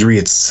this injury.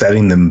 It's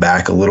setting them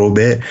back a little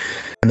bit.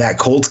 And that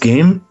Colts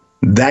game,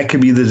 that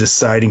could be the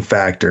deciding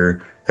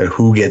factor at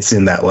who gets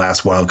in that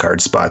last wild card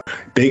spot.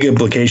 Big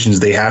implications.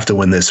 They have to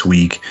win this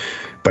week,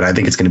 but I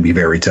think it's going to be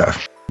very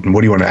tough.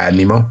 What do you want to add,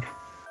 Nemo?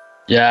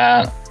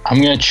 Yeah,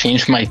 I'm going to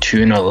change my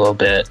tune a little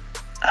bit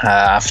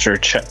after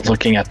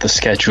looking at the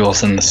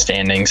schedules and the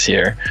standings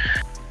here.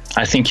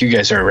 I think you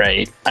guys are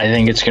right. I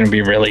think it's going to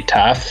be really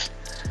tough.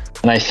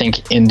 And I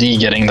think Indy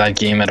getting that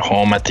game at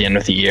home at the end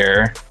of the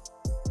year,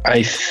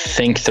 I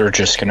think they're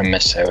just going to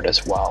miss out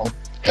as well.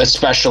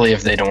 Especially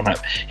if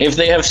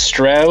they have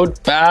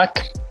Stroud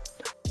back,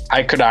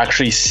 I could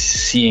actually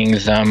see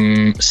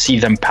them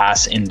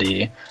pass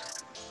Indy.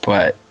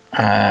 But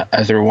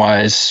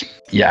otherwise,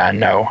 yeah,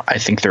 no, I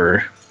think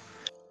they're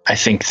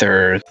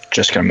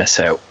just going to miss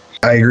out.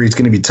 I agree. It's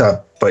going to be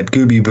tough. But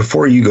Goobie,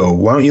 before you go,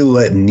 why don't you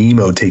let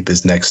Nemo take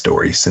this next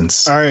story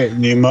since all right,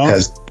 Nemo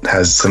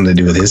has something to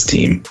do with his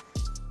team.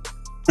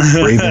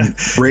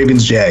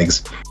 Ravens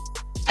Jags.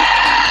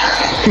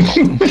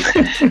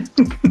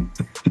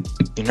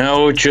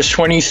 Just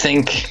when you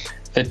think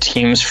the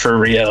team's for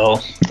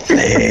real,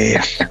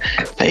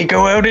 they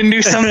go out and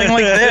do something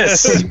like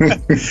this.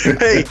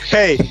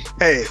 Hey,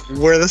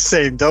 we're the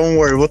same. Don't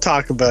worry, we'll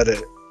talk about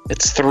it.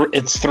 It's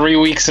 3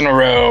 weeks in a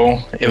row.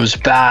 It was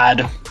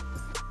bad.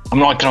 I'm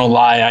not gonna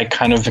lie, I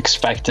kind of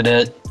expected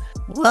it.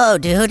 Whoa,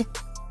 dude.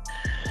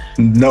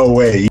 No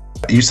way.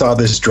 You saw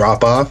this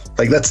drop off?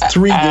 Like, that's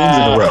 3 games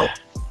in a row.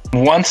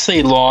 Once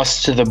they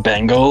lost to the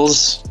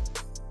Bengals,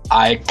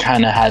 I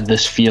kind of had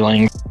this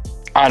feeling,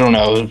 I don't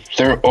know,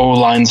 their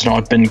O-line's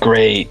not been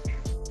great.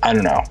 I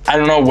don't know. I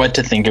don't know what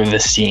to think of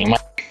this team.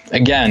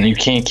 Again, you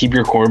can't keep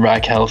your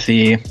quarterback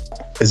healthy.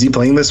 Is he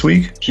playing this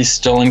week? He's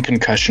still in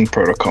concussion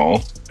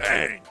protocol.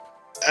 Dang.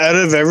 Out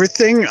of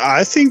everything,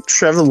 I think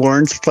Trevor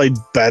Lawrence played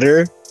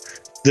better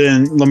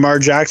than Lamar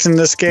Jackson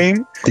this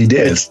game. He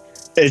did.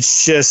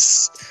 It's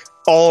just,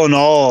 all in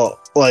all,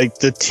 like,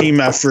 the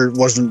team effort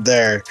wasn't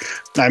there.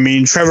 I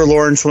mean, Trevor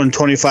Lawrence went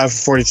 25 for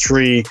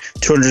 43,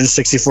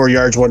 264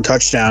 yards, 1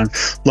 touchdown.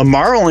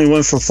 Lamar only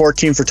went for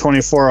 14 for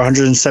 24,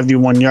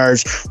 171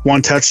 yards,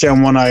 1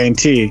 touchdown, 1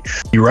 INT.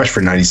 He rushed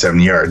for 97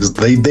 yards.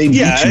 They beat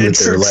you with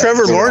their legs.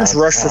 Trevor Lawrence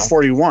rushed for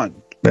 41.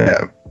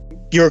 Yeah.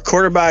 Your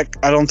quarterback,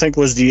 I don't think,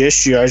 was the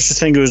issue. I just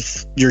think it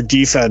was your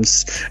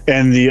defense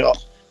and the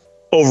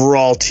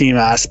overall team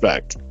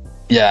aspect.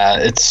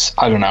 Yeah,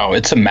 I don't know.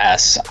 It's a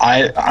mess.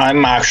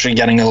 I'm actually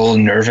getting a little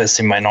nervous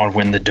they might not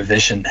win the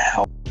division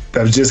now.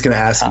 I was just going to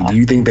ask you, do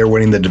you think they're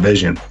winning the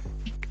division?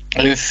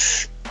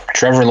 If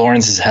Trevor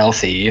Lawrence is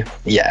healthy,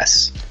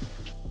 yes.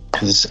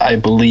 Because I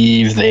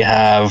believe they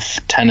have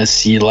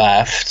Tennessee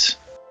left.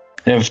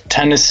 They have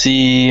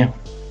Tennessee,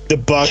 the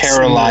Bucks,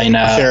 Carolina,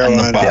 and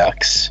the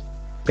Bucks.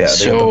 Yeah,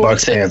 they have the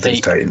Bucks,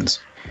 Panthers, Titans.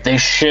 They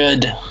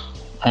should,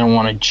 I don't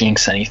want to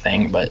jinx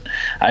anything, but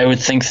I would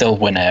think they'll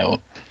win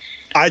out.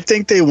 I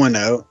think they win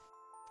out.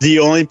 The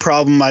only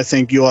problem I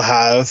think you'll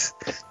have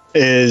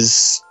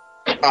is,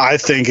 I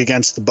think,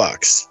 against the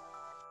Bucks.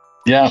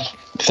 Yeah,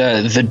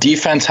 the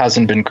defense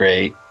hasn't been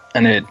great,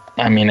 and it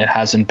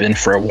hasn't been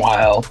for a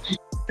while.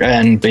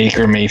 And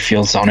Baker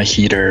Mayfield's on a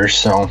heater,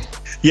 so.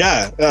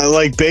 Yeah,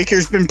 like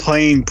Baker's been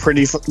playing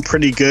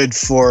pretty good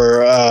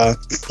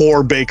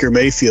for Baker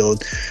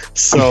Mayfield.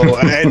 So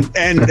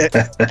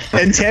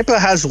and Tampa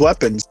has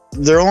weapons.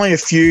 They're only a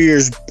few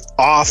years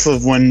off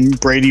of when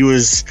Brady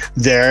was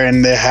there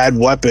and they had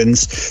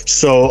weapons.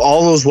 So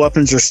all those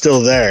weapons are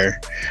still there.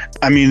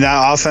 I mean,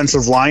 that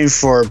offensive line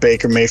for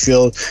Baker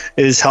Mayfield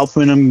is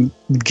helping him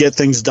get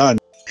things done.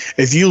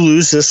 If you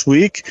lose this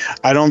week,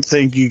 I don't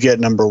think you get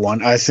number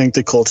 1. I think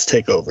the Colts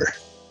take over.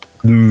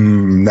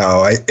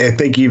 No, I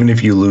think even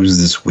if you lose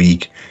this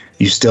week,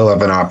 you still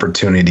have an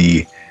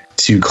opportunity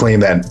to claim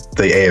that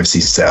the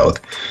AFC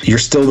South. You're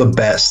still the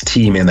best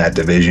team in that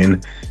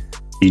division.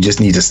 You just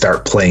need to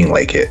start playing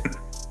like it.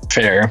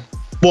 Fair.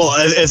 Well,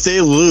 if they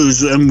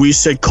lose and we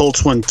said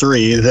Colts win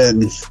 3,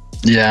 then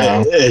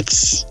yeah,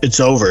 it's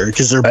over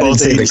because they're both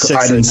 8-6.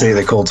 I didn't say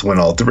the Colts win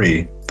all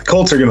 3. The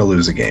Colts are going to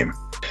lose a game.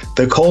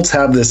 The Colts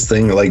have this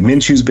thing, like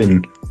Minshew's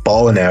been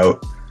balling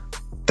out.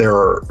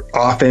 Their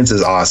offense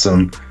is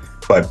awesome.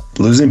 But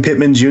losing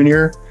Pittman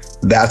Jr.,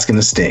 that's going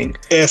to sting.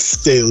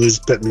 If they lose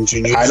Pittman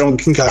Jr., I don't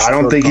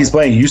think he's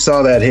playing. You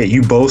saw that hit.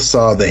 You both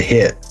saw the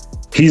hit.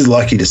 He's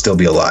lucky to still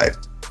be alive.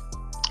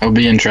 It'll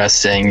be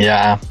interesting,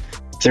 yeah.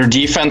 Their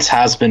defense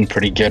has been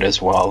pretty good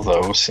as well,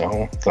 though,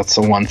 so that's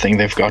the one thing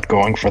they've got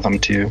going for them,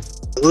 too.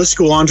 Let's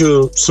go on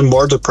to some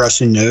more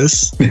depressing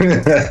news.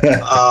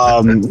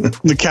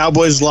 The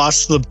Cowboys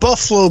lost to the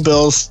Buffalo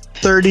Bills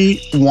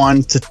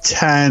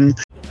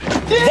 31-10.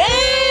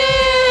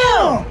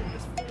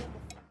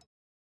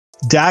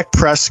 Dak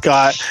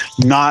Prescott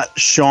not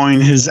showing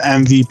his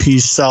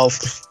MVP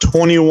self.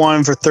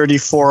 21 for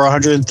 34,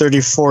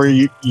 134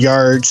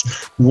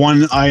 yards,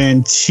 1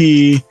 INT.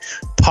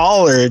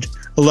 Pollard,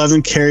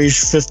 11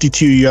 carries,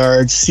 52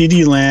 yards.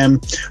 CeeDee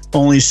Lamb,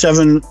 only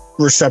 7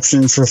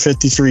 receptions for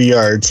 53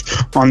 yards.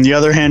 On the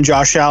other hand,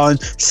 Josh Allen,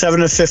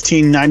 7 of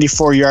 15,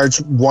 94 yards,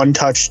 1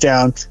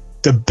 touchdown.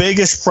 The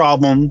biggest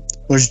problem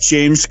was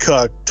James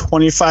Cook,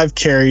 25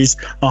 carries,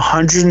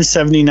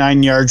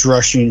 179 yards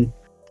rushing,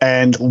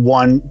 and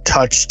 1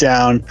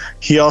 touchdown.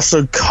 He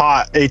also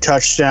caught a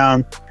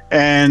touchdown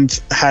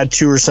and had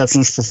 2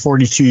 receptions for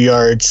 42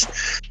 yards.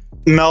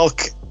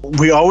 Melk,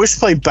 we always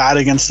play bad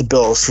against the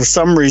Bills. For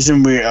some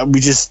reason, we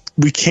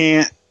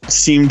can't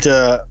seem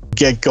to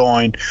get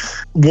going.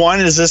 1,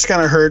 is this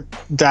going to hurt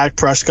Dak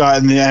Prescott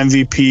in the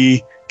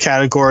MVP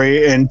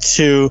category? And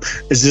 2,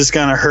 is this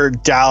going to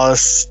hurt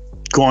Dallas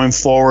going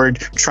forward,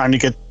 trying to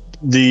get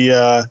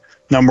the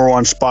number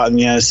 1 spot in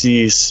the NFC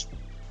East?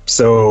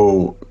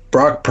 So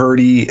Brock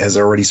Purdy has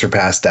already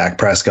surpassed Dak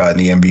Prescott in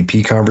the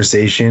MVP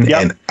conversation.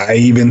 Yep. And I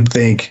even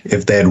think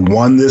if they had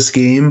won this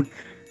game,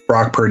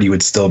 Brock Purdy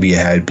would still be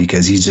ahead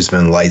because he's just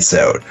been lights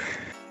out.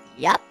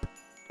 Yep.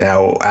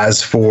 Now,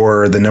 as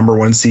for the number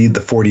 1 seed, the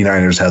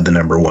 49ers had the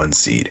number 1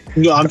 seed.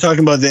 No, I'm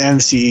talking about the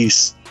NFC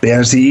East. The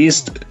NFC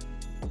East,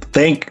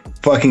 thank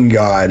fucking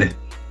God,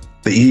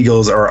 the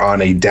Eagles are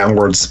on a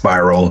downward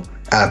spiral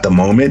at the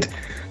moment.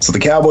 So the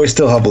Cowboys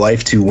still have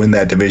life to win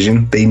that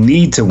division. They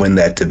need to win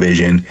that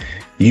division.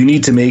 You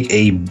need to make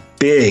a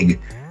big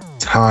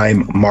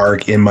time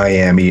mark in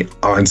Miami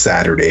on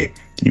Saturday.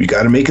 You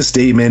got to make a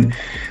statement.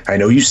 I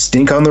know you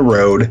stink on the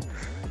road,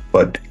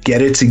 but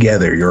get it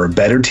together. You're a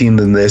better team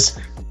than this.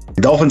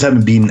 The Dolphins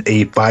haven't beaten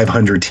a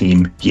 500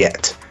 team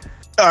yet.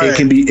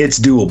 It's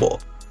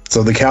doable.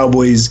 So the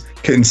Cowboys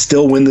can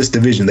still win this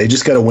division. They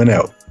just got to win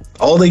out.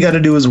 All they got to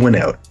do is win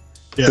out.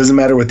 Yeah. Doesn't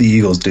matter what the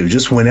Eagles do.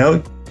 Just win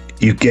out.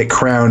 You get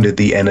crowned at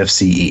the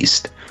NFC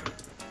East.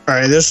 All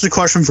right, this is a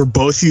question for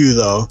both of you,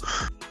 though.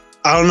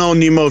 I don't know,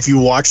 Nemo, if you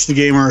watched the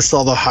game or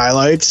saw the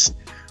highlights.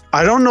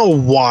 I don't know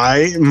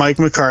why Mike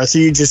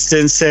McCarthy just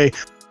didn't say,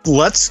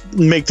 let's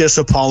make this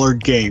a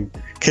Pollard game.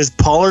 Because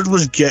Pollard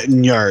was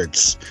getting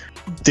yards.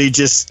 They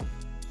just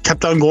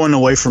kept on going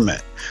away from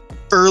it.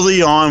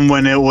 Early on,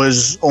 when it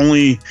was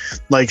only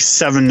like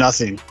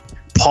 7-0,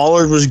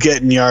 Pollard was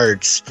getting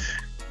yards.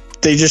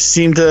 They just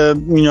seemed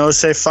to,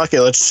 say, fuck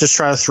it, let's just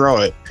try to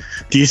throw it.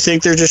 Do you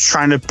think they're just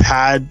trying to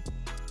pad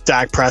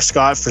Dak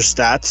Prescott for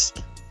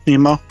stats,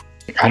 Nemo?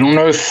 I don't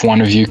know if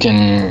one of you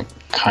can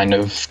kind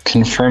of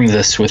confirm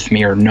this with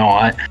me or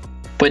not,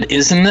 but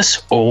isn't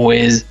this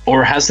always,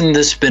 or hasn't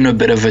this been a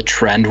bit of a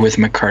trend with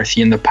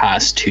McCarthy in the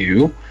past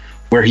too,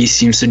 where he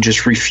seems to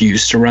just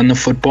refuse to run the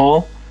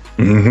football?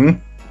 Mm-hmm.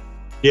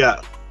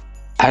 Yeah.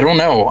 I don't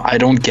know. I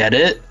don't get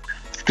it.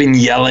 I've been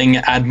yelling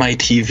at my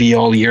TV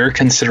all year,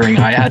 considering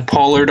I had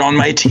Pollard on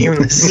my team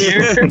this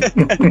year.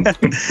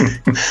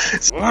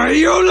 Are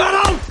you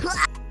little?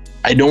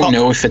 I don't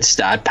know if it's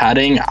stat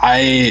padding.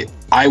 I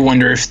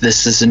wonder if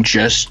this isn't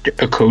just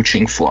a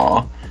coaching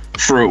flaw.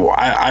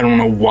 I don't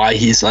know why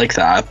he's like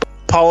that.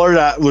 Pollard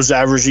was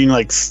averaging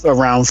like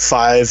around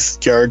 5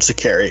 yards a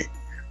carry,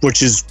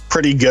 which is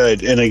pretty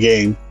good in a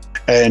game,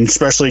 and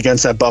especially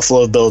against that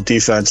Buffalo Bill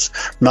defense.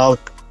 Mel,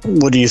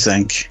 what do you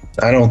think?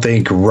 I don't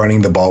think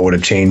running the ball would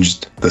have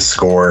changed the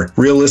score.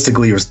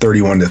 Realistically, it was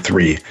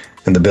 31-3,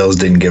 and the Bills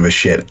didn't give a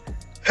shit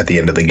at the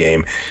end of the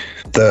game.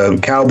 The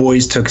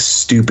Cowboys took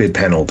stupid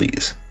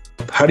penalties.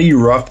 How do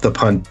you rough the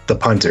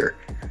punter?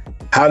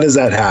 How does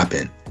that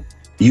happen?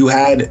 You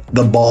had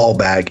the ball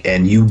back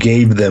and you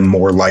gave them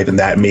more life, and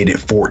that made it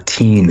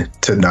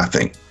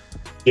 14-0.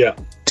 Yeah.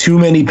 Too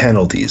many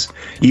penalties,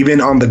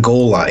 even on the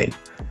goal line.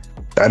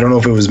 I don't know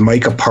if it was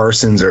Micah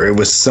Parsons or it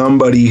was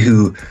somebody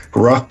who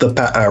roughed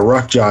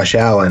Josh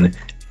Allen,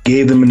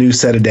 gave them a new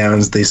set of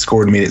downs. They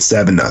scored and made it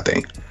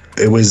 7-0.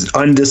 It was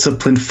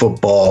undisciplined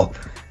football.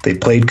 They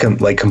played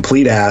like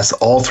complete ass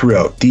all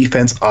throughout.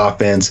 Defense,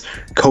 offense,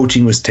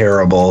 coaching was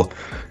terrible.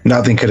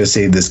 Nothing could have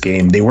saved this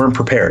game. They weren't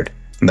prepared,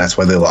 and that's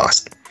why they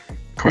lost.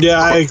 Yeah,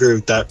 I agree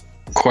with that.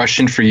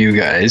 Question for you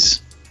guys.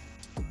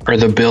 Are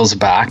the Bills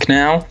back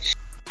now?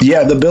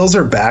 Yeah, the Bills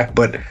are back,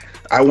 but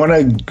I want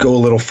to go a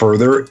little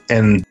further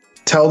and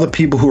tell the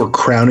people who are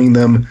crowning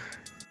them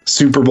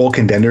Super Bowl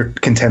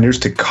contenders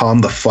to calm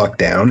the fuck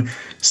down.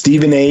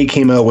 Stephen A.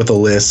 came out with a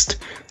list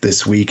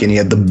this week, and he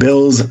had the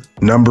Bills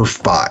number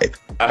 5.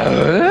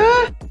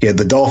 He had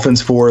the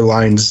Dolphins 4,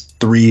 Lions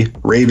 3,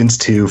 Ravens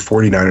 2,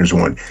 49ers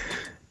 1.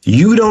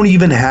 You don't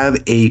even have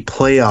a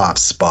playoff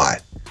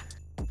spot,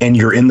 and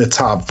you're in the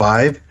top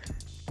 5?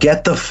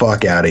 Get the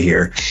fuck out of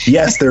here.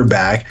 Yes, they're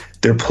back.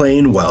 They're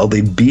playing well.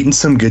 They've beaten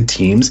some good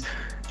teams.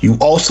 You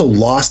also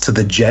lost to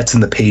the Jets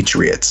and the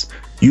Patriots.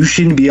 You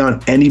shouldn't be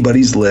on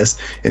anybody's list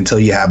until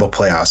you have a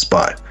playoff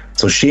spot.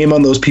 So shame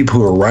on those people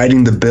who are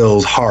riding the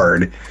Bills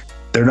hard.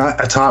 They're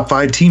not a top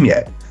 5 team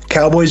yet.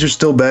 Cowboys are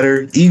still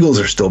better. Eagles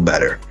are still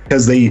better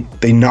because they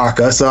knock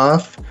us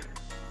off,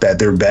 that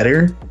they're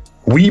better.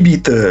 We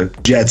beat the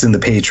Jets and the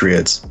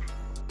Patriots.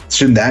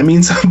 Shouldn't that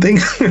mean something?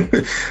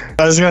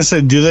 I was going to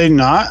say, do they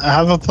not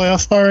have a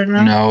playoff spot right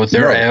now? No,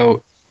 they're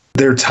out.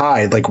 They're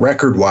tied, like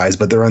record-wise,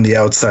 but they're on the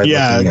outside.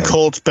 Yeah,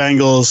 Colts,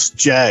 Bengals,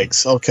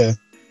 Jags. Okay.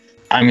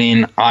 I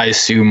mean, I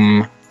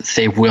assume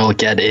they will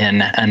get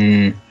in,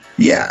 and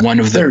one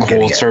of the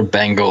Colts or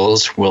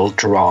Bengals will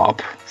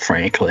drop,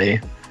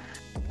 frankly,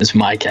 is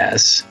my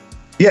guess.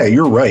 Yeah,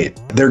 you're right.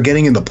 They're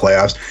getting in the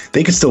playoffs.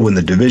 They could still win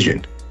the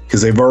division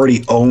because they've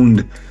already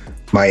owned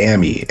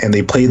Miami, and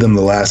they played them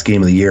the last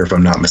game of the year, if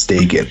I'm not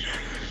mistaken.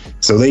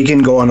 So they can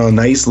go on a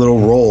nice little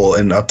roll,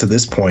 and up to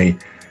this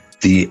point,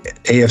 the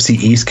AFC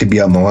East could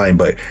be on the line,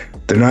 but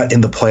they're not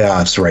in the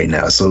playoffs right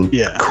now. So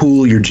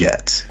cool your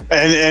Jets.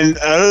 And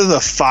out of the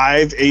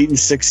 5, 8, and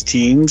 6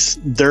 teams,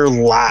 they're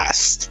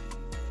last,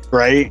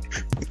 right?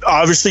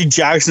 Obviously,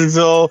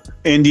 Jacksonville,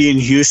 Indy, and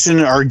Houston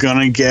are going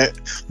to get,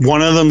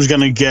 one of them is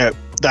going to get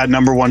that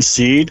number 1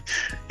 seed.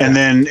 And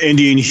then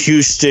Indy and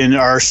Houston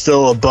are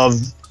still above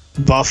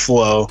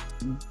Buffalo.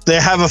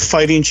 They have a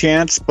fighting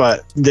chance,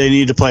 but they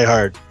need to play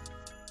hard.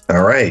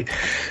 All right.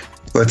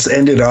 Let's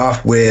end it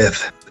off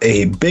with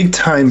a big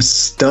time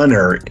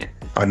stunner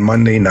on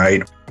Monday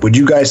night. Would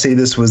you guys say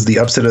this was the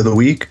upset of the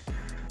week?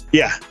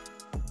 Yeah.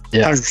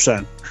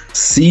 100%.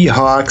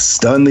 Seahawks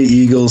stun the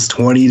Eagles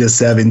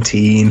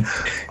 20-17.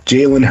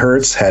 Jalen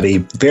Hurts had a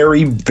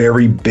very,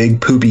 very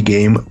big poopy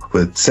game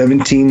with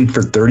 17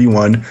 for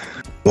 31,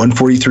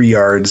 143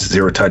 yards,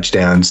 0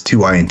 touchdowns, 2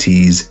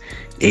 INTs,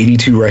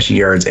 82 rushing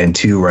yards, and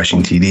 2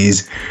 rushing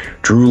TDs.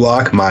 Drew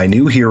Lock, my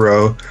new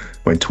hero,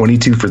 went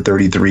 22 for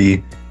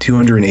 33,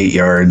 208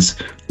 yards,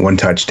 1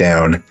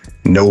 touchdown,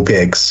 no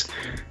picks.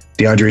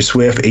 DeAndre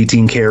Swift,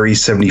 18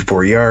 carries,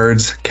 74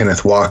 yards.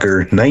 Kenneth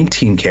Walker,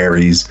 19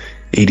 carries,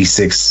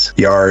 86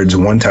 yards,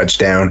 1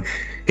 touchdown.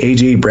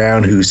 A.J.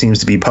 Brown, who seems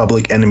to be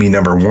public enemy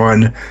number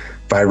 1,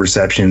 5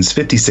 receptions,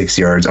 56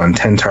 yards on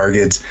 10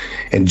 targets.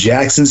 And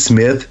Jackson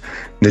Smith,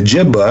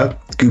 Najibba,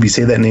 Goobie,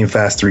 say that name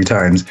fast 3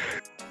 times.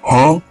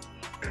 4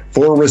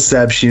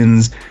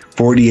 receptions,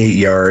 48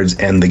 yards,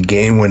 and the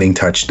game-winning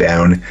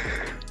touchdown.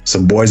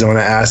 So, boys, I want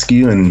to ask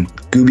you, and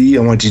Goobie,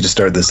 I want you to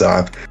start this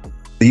off.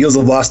 The Eagles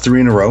have lost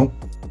 3 in a row.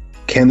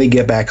 Can they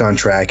get back on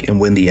track and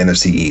win the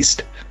NFC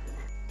East?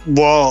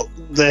 Well,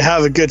 they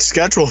have a good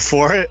schedule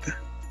for it.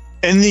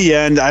 In the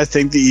end, I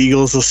think the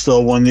Eagles will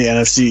still win the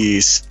NFC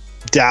East.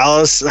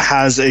 Dallas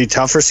has a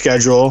tougher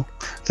schedule.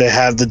 They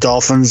have the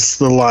Dolphins,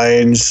 the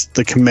Lions,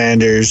 the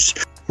Commanders,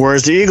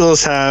 whereas the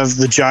Eagles have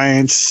the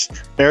Giants,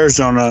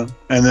 Arizona,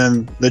 and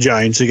then the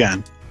Giants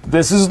again.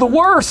 This is the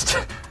worst.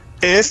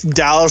 If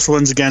Dallas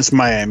wins against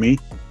Miami,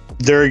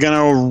 they're going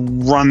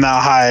to run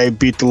that high,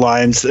 beat the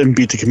Lions, and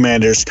beat the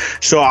Commanders.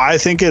 So I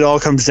think it all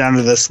comes down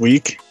to this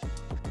week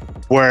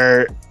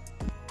where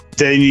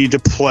they need to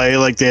play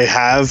like they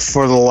have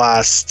for the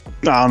last,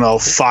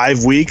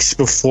 5 weeks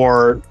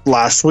before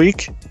last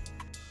week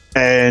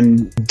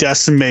and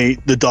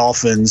decimate the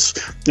Dolphins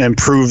and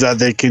prove that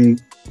they can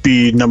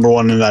be number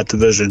 1 in that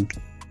division.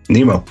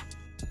 Nemo.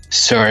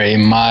 Sorry,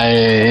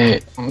 my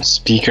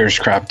speakers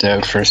crapped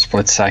out for a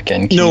split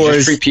second. Can you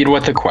just repeat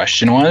what the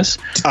question was?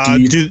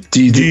 Do you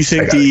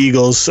think the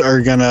Eagles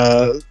are going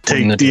to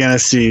take the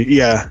NFC?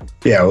 Yeah.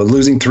 Yeah, well,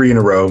 losing 3 in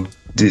a row,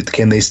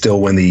 can they still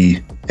win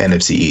the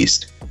NFC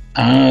East?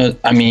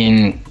 I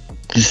mean,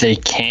 they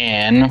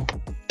can.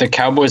 The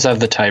Cowboys have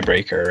the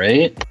tiebreaker,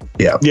 right?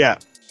 Yeah. Yeah.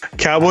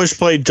 Cowboys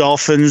play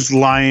Dolphins,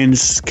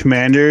 Lions,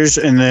 Commanders,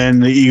 and then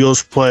the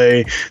Eagles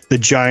play the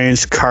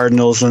Giants,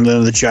 Cardinals, and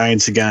then the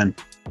Giants again.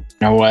 You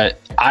know what?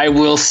 I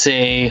will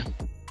say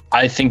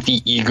I think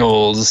the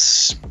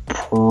Eagles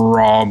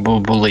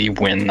probably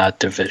win that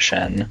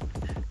division.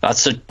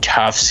 That's a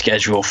tough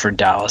schedule for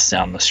Dallas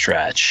down the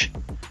stretch.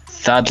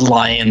 That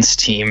Lions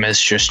team is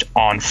just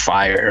on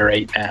fire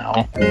right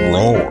now.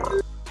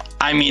 Lord.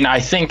 I mean, I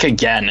think,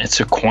 again, it's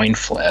a coin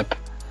flip.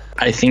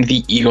 I think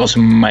the Eagles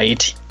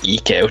might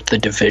eke out the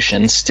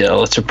division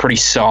still. It's a pretty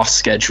soft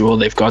schedule.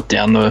 They've got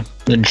down the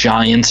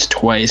Giants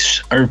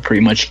twice, are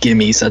pretty much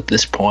gimmies at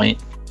this point.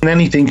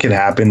 Anything can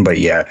happen, but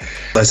yeah.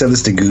 I said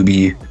this to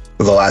Goobie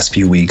for the last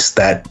few weeks.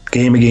 That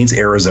game against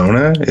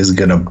Arizona is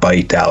going to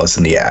bite Dallas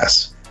in the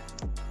ass.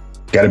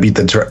 Got to beat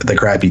the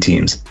crappy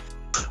teams.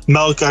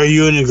 Melk, are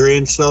you in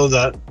agreement, though,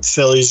 that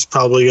Philly's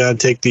probably going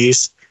to take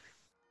these?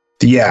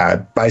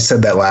 Yeah, I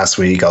said that last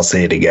week. I'll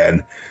say it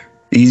again.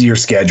 Easier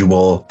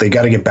schedule. They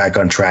got to get back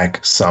on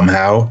track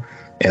somehow,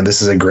 and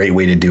this is a great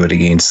way to do it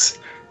against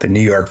the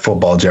New York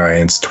Football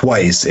Giants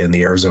twice and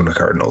the Arizona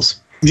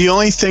Cardinals. The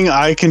only thing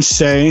I can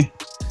say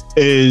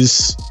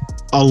is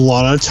a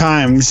lot of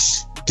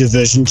times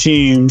division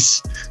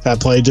teams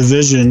that play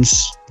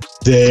divisions,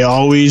 they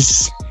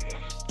always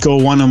go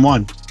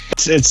 1-1.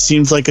 It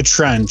seems like a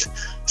trend.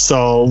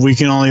 So we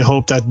can only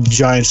hope that the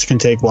Giants can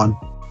take one.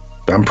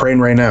 I'm praying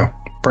right now.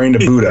 Praying to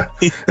Buddha.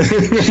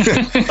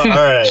 All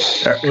right.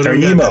 What do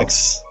we got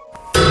next?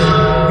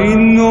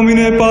 In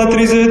nomine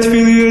Patris et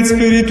Filii et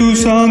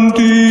Spiritus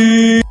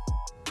Sancti.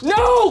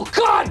 No!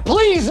 God,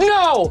 please,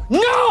 no!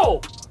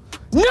 No!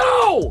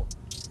 No!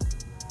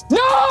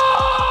 No!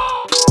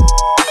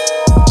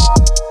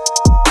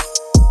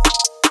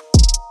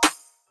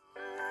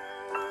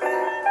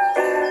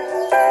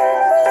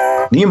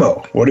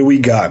 Nemo, what do we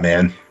got,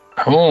 man?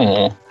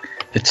 Oh,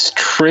 it's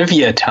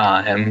trivia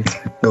time.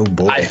 Oh,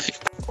 boy.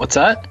 What's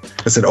that?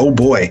 I said, oh,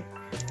 boy.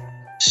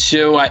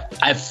 So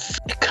I've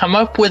come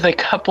up with a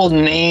couple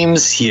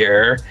names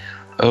here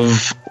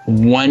of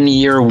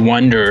one-year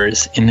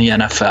wonders in the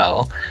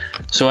NFL.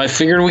 So I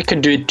figured we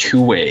could do it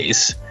 2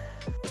 ways.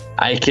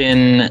 I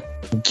can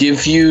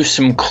give you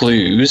some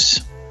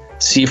clues,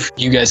 see if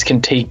you guys can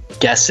take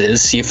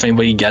guesses, see if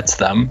anybody gets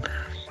them.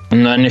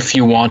 And then if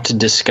you want to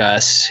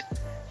discuss,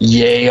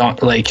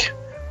 like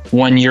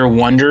 1-year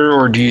wonder,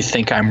 or do you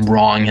think I'm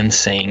wrong in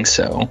saying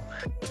so?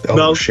 Oh,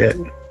 no, shit.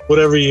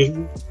 Whatever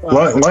you...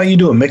 Why don't you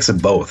do a mix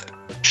of both?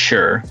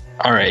 Sure.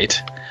 All right.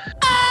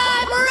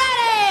 I'm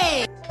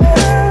ready!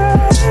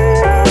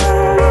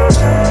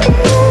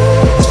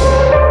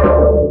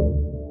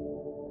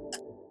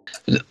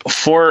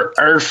 For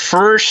our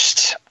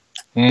first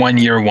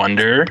 1-year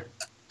wonder,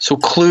 so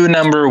clue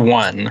number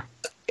 1,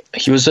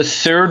 he was a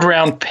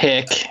 3rd-round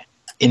pick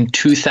in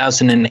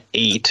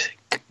 2008,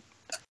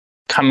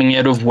 coming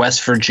out of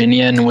West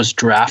Virginia, and was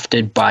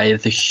drafted by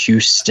the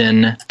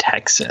Houston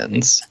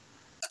Texans.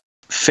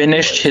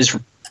 Finished his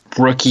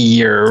rookie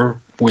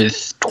year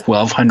with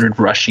 1,200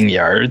 rushing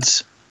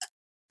yards,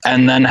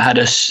 and then had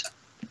a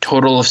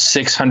total of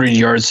 600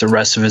 yards the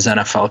rest of his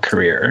NFL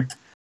career.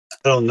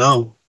 I don't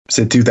know. Is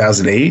it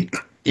 2008?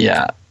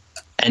 Yeah.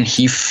 And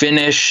he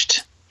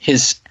finished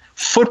his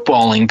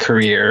footballing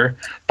career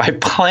by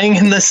playing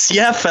in the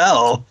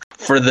CFL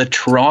for the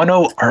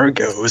Toronto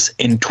Argos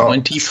in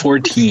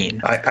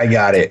 2014. I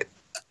got it.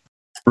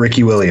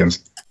 Ricky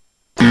Williams.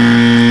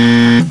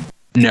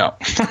 No.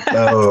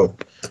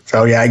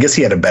 Oh, yeah, I guess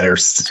he had a better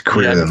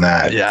career than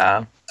that.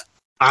 Yeah.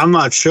 I'm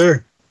not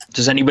sure.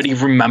 Does anybody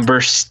remember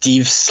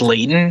Steve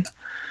Slayton?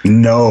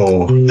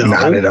 No,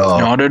 not at all.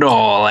 Not at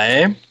all,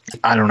 eh?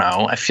 I don't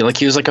know. I feel like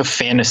he was like a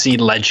fantasy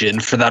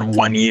legend for that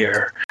 1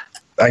 year.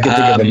 I can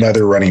think of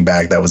another running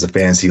back that was a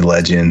fantasy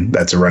legend.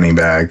 That's a running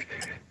back,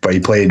 but he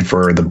played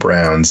for the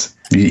Browns.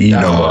 You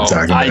know what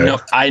I'm talking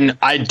about.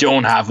 I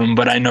don't have him,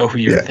 but I know who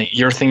you're thinking.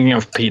 You're thinking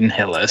of Peyton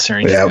Hillis,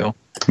 aren't you?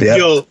 Yeah.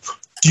 Yo,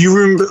 do you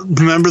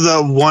remember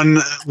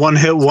that one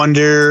hit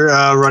wonder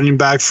running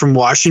back from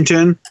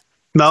Washington,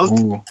 Milk,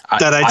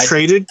 that I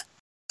traded?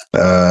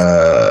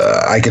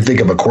 I could think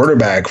of a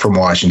quarterback from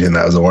Washington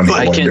that was a one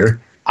hit wonder.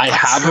 I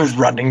have a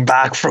running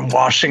back from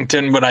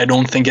Washington, but I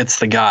don't think it's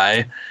the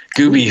guy.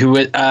 Goobie, who?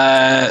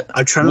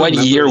 I'm trying to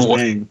remember his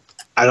name.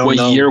 I don't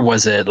know. What year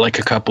was it? Like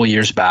a couple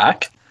years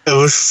back? It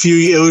was a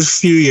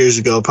few years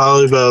ago,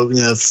 probably about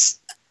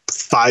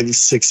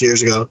 5-6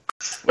 years ago.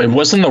 It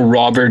wasn't the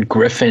Robert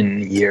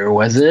Griffin year,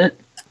 was it?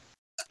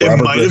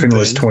 Robert Griffin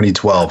was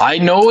 2012. I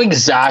know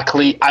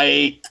exactly.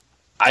 I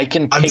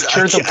can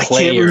picture the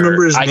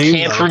player. I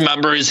can't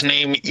remember his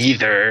name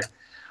either.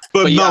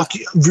 But Milk,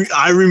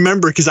 I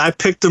remember because I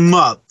picked him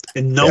up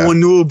and no one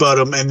knew about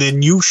him, and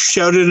then you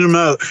shouted him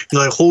out.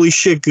 You're like, "Holy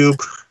shit,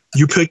 Goob!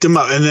 You picked him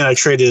up!" And then I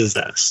traded his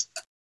ass.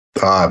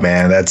 Oh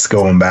man, that's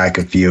going back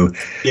a few.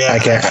 Yeah, I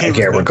can't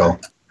recall.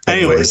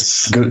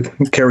 Anyways,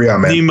 carry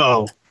on, man.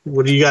 Nemo,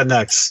 what do you got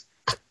next?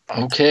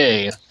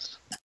 Okay,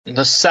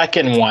 the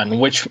second one,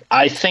 which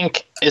I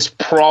think is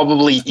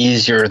probably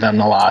easier than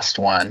the last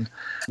one.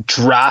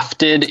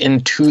 Drafted in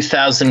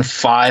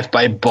 2005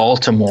 by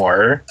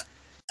Baltimore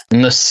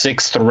in the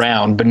 6th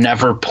round, but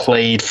never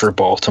played for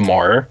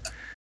Baltimore.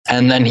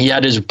 And then he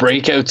had his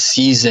breakout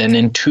season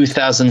in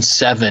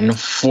 2007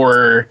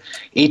 for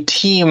a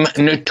team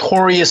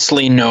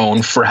notoriously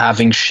known for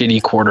having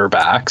shitty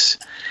quarterbacks.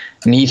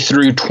 And he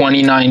threw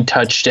 29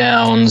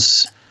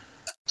 touchdowns,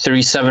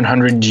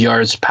 3,700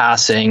 yards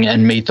passing,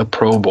 and made the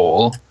Pro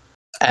Bowl.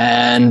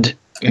 And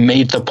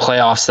made the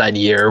playoffs that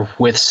year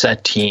with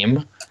said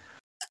team.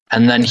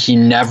 And then he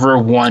never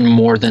won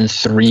more than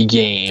 3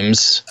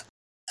 games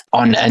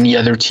on any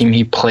other team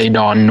he played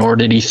on, nor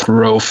did he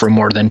throw for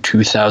more than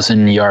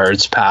 2,000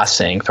 yards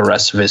passing the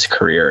rest of his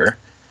career.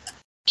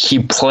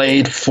 He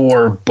played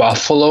for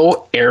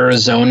Buffalo,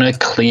 Arizona,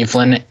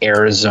 Cleveland,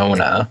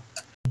 Arizona.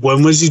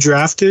 When was he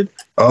drafted?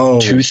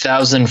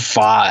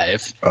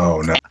 2005.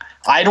 Oh, no.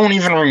 I don't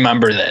even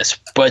remember this,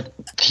 but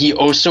he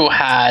also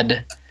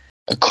had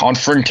a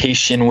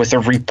confrontation with a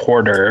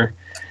reporter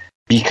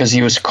because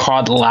he was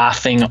caught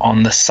laughing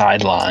on the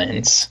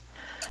sidelines.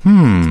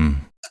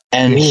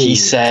 And he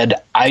said,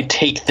 "I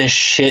take this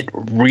shit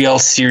real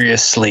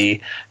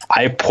seriously.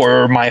 I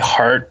pour my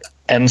heart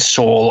and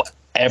soul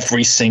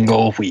every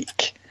single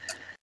week."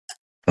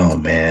 Oh,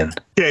 man.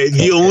 Okay,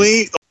 the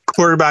only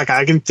quarterback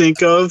I can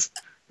think of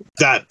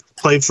that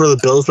played for the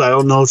Bills, but I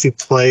don't know if he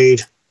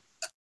played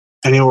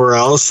anywhere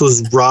else,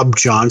 was Rob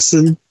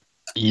Johnson.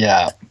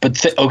 Yeah,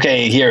 but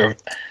okay, here.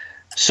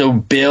 So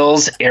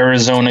Bills,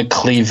 Arizona,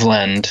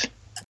 Cleveland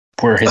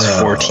were his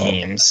 4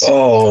 teams.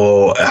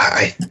 Oh,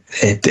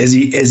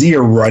 is he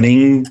a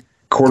running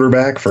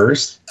quarterback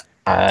first?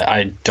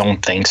 I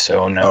don't think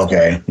so. No.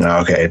 Okay,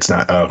 it's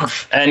not. Oh.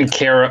 And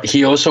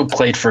he also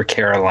played for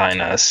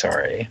Carolina.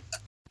 Sorry.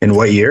 In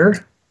what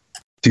year?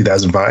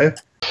 2005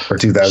 or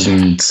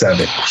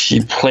 2007?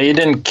 He played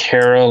in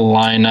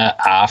Carolina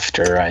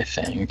after, I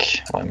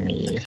think. Let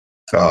me.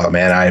 Oh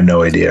man, I have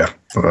no idea.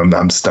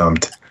 I'm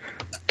stumped.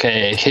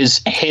 Okay,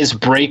 his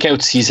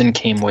breakout season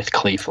came with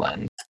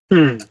Cleveland.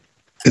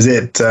 Is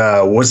it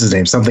what's his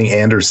name? Something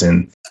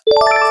Anderson.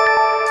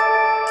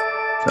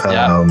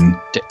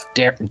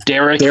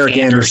 Derek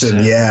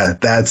Anderson. Yeah,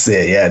 that's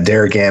it. Yeah,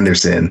 Derek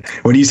Anderson.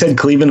 When you said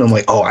Cleveland, I'm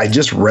like, oh, I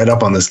just read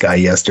up on this guy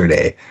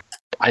yesterday.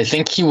 I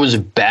think he was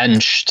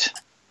benched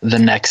the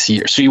next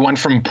year. So he went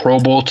from Pro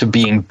Bowl to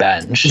being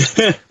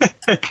benched.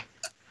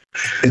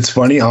 It's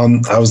funny. I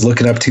was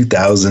looking up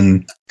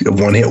 2000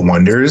 one-hit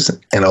wonders,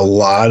 and a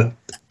lot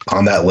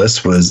on that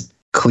list was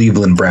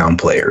Cleveland Brown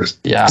players.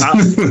 Yeah.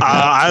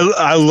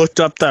 I looked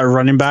up that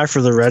running back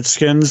for the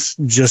Redskins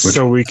just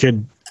so we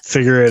could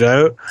figure it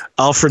out.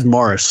 Alfred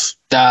Morris.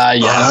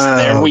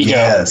 There we go.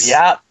 Yes.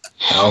 Yeah.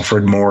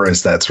 Alfred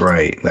Morris. That's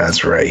right.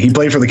 He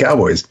played for the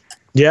Cowboys.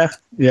 Yeah.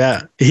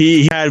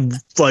 He had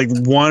like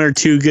 1 or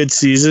 2 good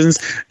seasons,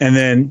 and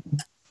then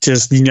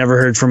just you never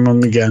heard from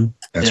him again.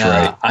 That's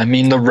right. I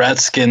mean, the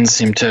Redskins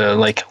seem to,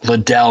 like,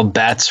 Liddell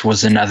Betts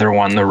was another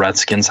one the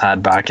Redskins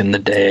had back in the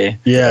day.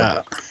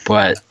 Yeah.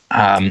 But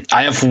I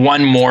have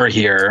one more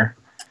here,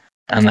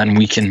 and then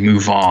we can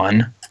move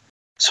on.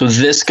 So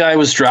this guy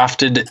was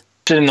drafted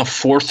in the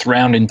 4th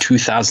round in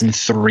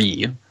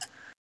 2003.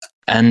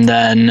 And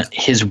then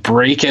his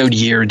breakout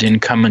year didn't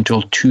come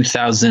until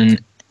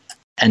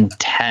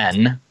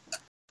 2010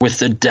 with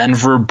the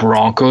Denver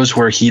Broncos,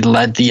 where he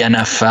led the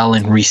NFL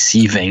in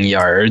receiving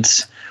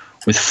yards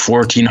with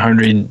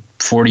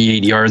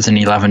 1,448 yards and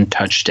 11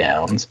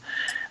 touchdowns.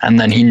 And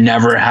then he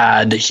never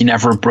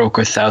broke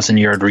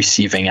 1,000-yard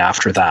receiving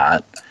after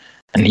that.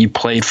 And he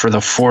played for the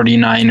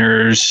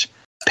 49ers,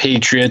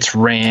 Patriots,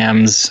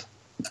 Rams,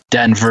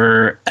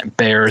 Denver,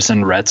 Bears,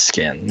 and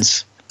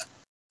Redskins.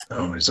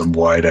 Oh, he's a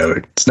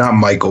wideout. It's not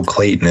Michael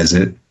Clayton, is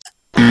it?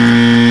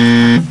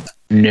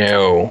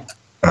 No.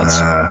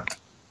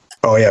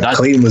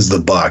 Clayton was the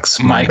Bucks.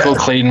 Michael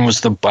Clayton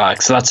was the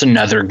Bucks. That's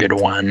another good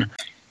one.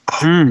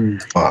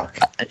 Fuck.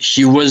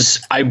 He was,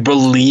 I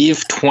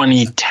believe,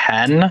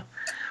 2010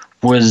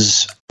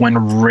 was when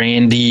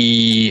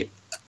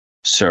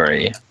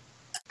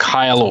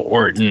Kyle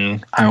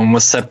Orton. I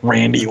almost said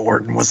Randy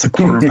Orton was the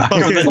quarterback of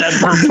the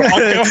Denver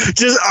Broncos.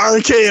 Just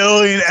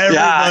RKOing everybody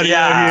out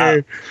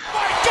here. Oh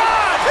my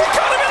God! He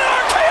cut him in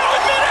RKO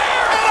in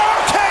midair!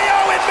 An RKO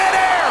in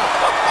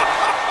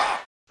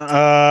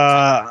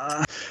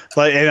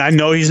midair! And I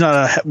know he's not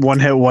a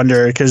one-hit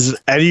wonder because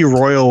Eddie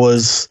Royal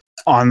was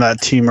on that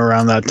team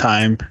around that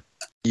time.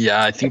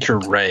 Yeah, I think you're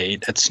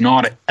right. It's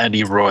not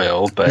Eddie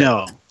Royal, but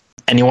no.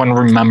 Anyone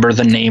remember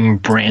the name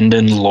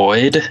Brandon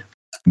Lloyd?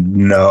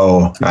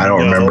 No, I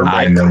don't remember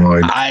Brandon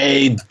Lloyd.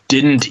 I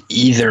didn't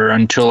either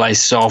until I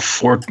saw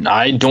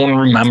I don't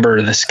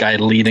remember this guy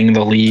leading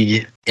the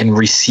league in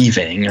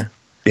receiving.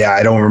 Yeah,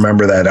 I don't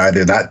remember that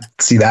either.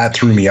 That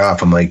threw me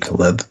off. I'm like,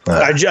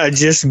 I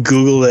just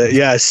Googled it.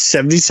 Yeah,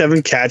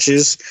 77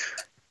 catches,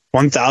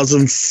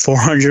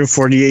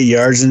 1,448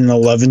 yards, and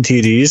 11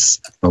 TDs.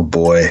 Oh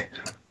boy,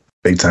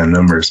 big time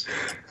numbers.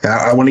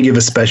 I want to give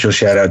a special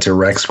shout out to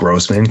Rex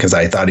Grossman because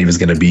I thought he was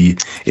going to be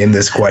in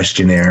this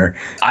questionnaire.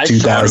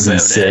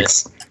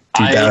 2006.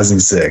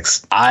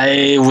 2006.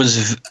 I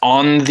was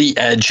on the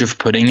edge of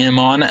putting him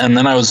on, and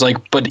then I was like,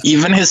 but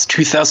even his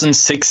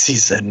 2006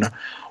 season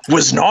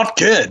was not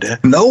good.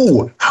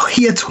 No,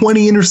 he had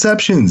 20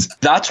 interceptions.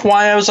 That's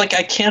why I was like,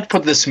 I can't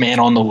put this man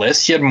on the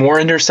list. He had more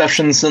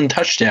interceptions than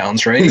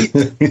touchdowns, right?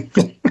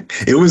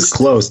 It was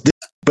close.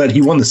 But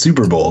he won the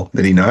Super Bowl,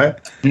 did he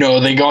not?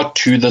 No, they got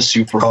to the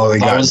Super Bowl. They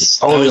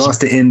lost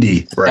to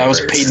Indy. That was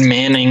Peyton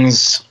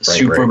Manning's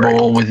Super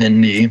Bowl with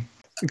Indy.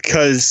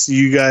 Because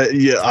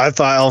I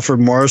thought Alfred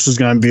Morris was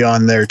going to be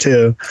on there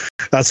too.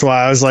 That's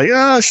why I was like,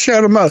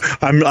 shout him out.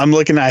 I'm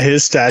looking at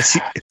his stats.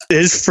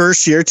 His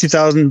first year,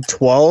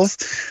 2012,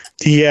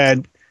 he had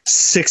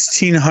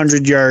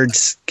 1,600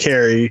 yards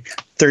carry,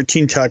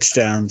 13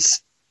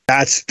 touchdowns.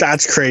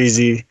 That's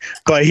crazy.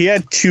 But he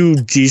had 2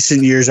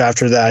 decent years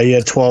after that. He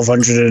had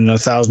 1,200 and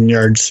 1,000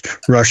 yards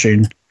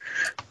rushing,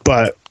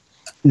 but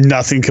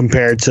nothing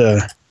compared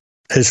to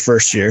his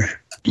first year.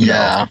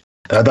 Yeah.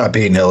 I thought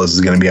Peyton Hillis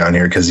was going to be on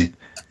here because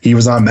he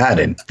was on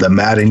Madden. The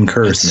Madden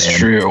curse, It's man.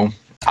 True.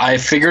 I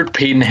figured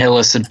Peyton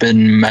Hillis had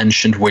been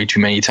mentioned way too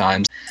many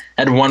times.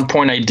 At one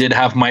point, I did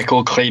have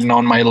Michael Clayton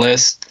on my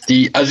list.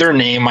 The other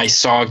name I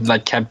saw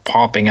that kept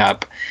popping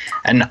up,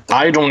 and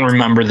I don't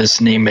remember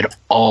this name at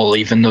all,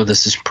 even though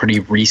this is pretty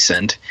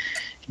recent.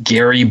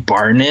 Gary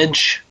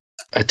Barnidge,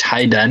 a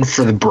tight end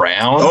for the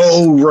Browns.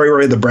 Oh,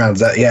 right, the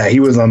Browns. He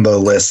was on the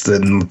list,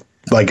 and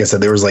like I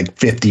said, there was like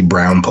 50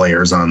 Brown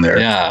players on there.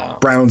 Yeah.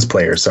 Browns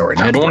players, sorry.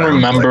 I don't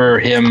remember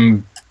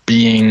him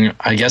being,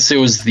 I guess it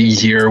was the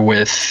year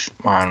with,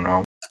 I don't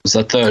know. Was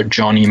that the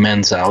Johnny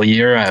Manziel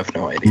year? I have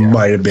no idea.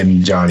 Might have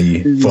been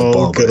Johnny Football.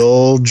 Oh, good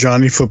old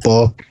Johnny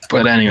Football.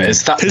 But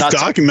anyways, his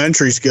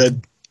documentary's good.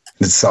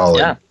 It's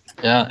solid.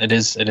 Yeah, it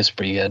is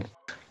pretty good.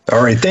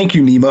 All right, thank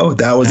you, Nemo.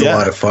 That was a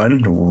lot of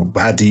fun.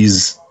 I had to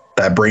use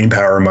that brain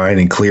power of mine,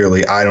 and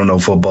clearly I don't know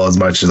football as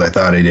much as I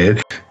thought I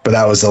did. But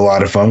that was a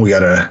lot of fun. We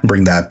got to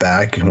bring that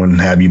back and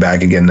have you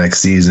back again next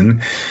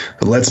season.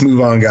 But let's move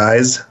on,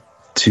 guys,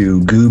 to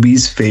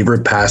Goobie's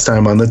favorite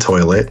pastime on the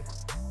toilet.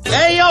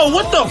 Hey, yo,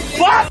 what the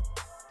fuck?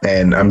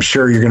 And I'm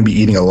sure you're going to be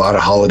eating a lot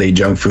of holiday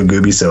junk food,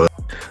 Goobie, so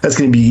that's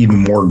going to be even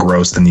more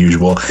gross than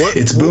usual.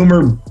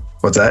 Boomer.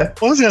 What's that?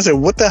 I was going to say,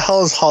 what the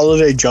hell is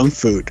holiday junk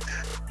food?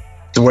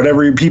 So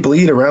whatever people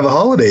eat around the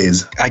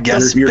holidays. I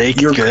guess baked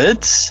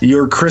goods?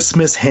 Your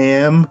Christmas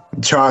ham,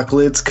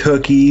 chocolates,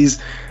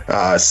 cookies,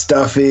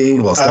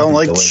 stuffing. Well, I don't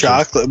like delicious.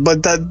 chocolate,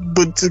 but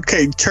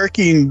okay,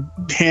 turkey and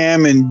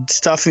ham and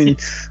stuffing.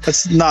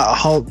 That's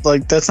not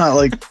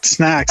like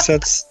snacks.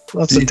 That's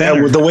a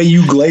dinner. The way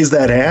you glaze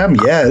that ham,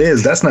 it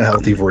is. That's not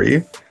healthy for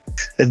you.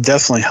 It's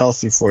definitely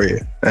healthy for you.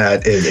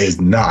 It is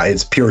not.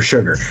 It's pure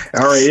sugar.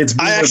 All right,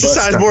 I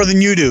exercise more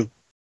than you do.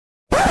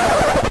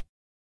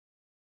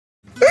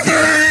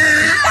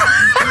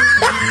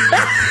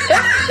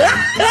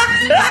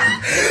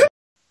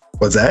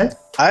 What's that?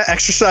 I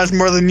exercise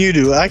more than you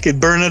do. I could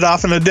burn it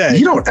off in a day.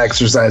 You don't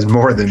exercise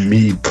more than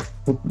me.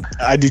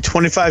 I do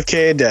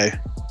 25K a day.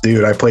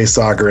 Dude, I play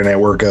soccer and I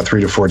work out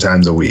 3 to 4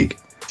 times a week.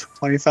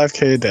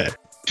 25K a day.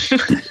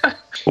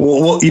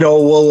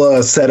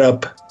 We'll set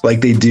up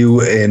like they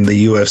do in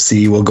the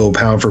UFC. We'll go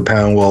pound for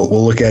pound. We'll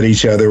look at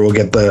each other. We'll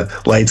get the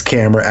lights,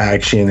 camera,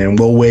 action, and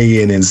we'll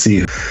weigh in and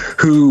see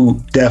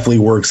who definitely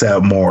works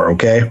out more.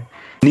 Okay,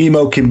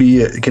 Nemo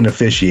can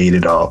officiate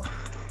it all.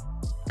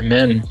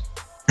 Amen.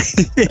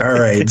 All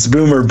right, it's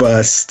Boomer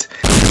Bust,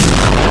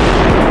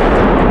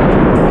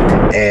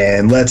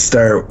 and let's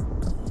start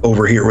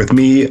over here with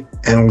me.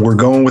 And we're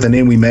going with a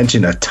name we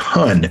mentioned a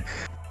ton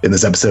in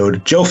this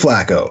episode, Joe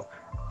Flacco.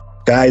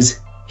 Guys,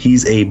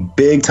 he's a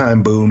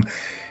big-time boom.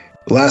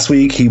 Last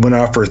week, he went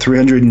off for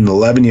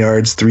 311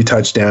 yards, 3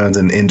 touchdowns,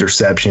 an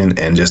interception,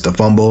 and just a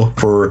fumble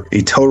for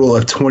a total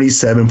of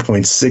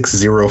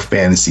 27.60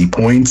 fantasy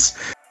points.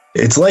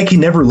 It's like he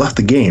never left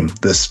the game.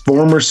 This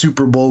former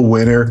Super Bowl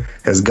winner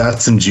has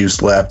got some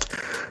juice left.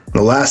 In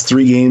the last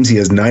 3 games, he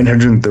has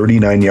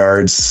 939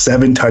 yards,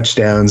 7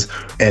 touchdowns,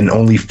 and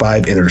only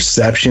 5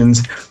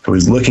 interceptions. So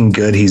he's looking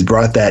good. He's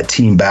brought that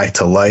team back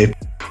to life.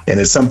 And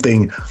it's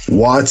something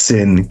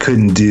Watson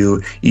couldn't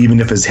do, even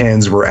if his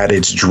hands were at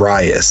its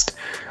driest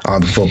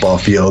on the football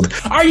field.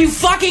 Are you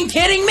fucking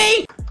kidding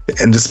me?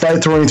 And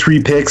despite throwing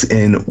 3 picks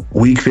in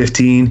week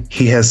 15,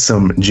 he has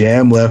some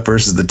jam left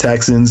versus the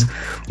Texans.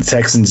 The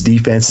Texans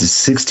defense is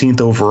 16th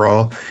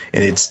overall,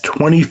 and it's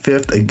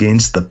 25th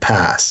against the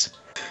pass.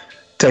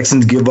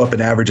 Texans give up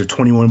an average of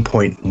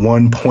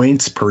 21.1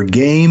 points per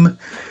game.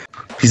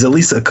 He's at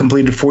least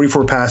completed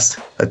 44 pass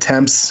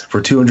attempts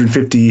for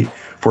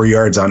 254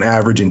 yards on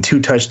average and 2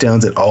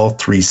 touchdowns at all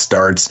 3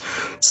 starts.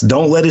 So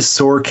don't let his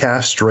sore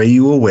calf stray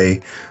you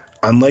away.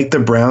 Unlike the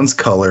Browns'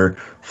 color,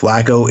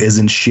 Flacco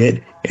isn't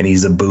shit, and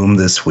he's a boom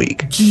this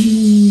week.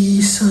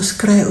 Jesus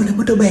Christ,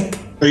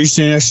 are you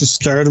saying I should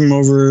start him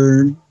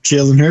over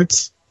Jalen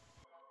Hurts?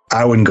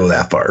 I wouldn't go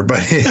that far, but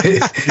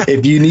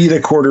if you need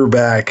a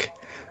quarterback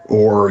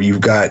or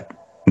you've got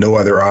no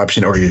other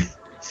option or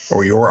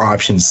your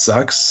option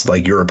sucks,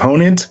 like your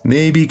opponent,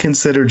 maybe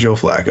consider Joe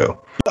Flacco.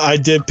 I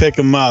did pick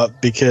him up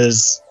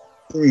because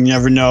you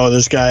never know.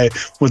 This guy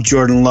with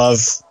Jordan Love,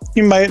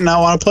 he might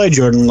not want to play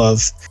Jordan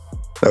Love.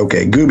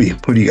 Okay,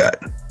 Goobie, who do you got?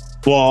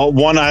 Well,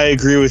 one, I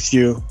agree with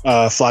you.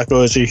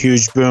 Flacco is a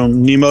huge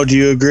boom. Nemo, do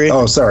you agree?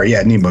 Oh, sorry.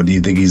 Yeah, Nemo, do you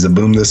think he's a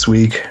boom this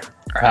week?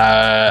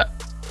 I'm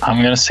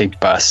going to say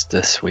bust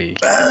this week.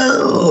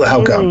 Oh,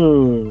 how come?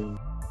 Ooh.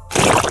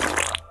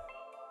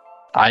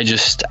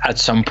 At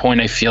some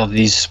point, I feel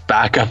these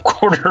backup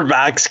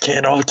quarterbacks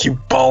can't all keep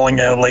balling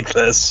out like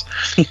this.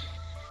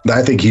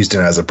 I think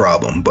Houston has a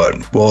problem,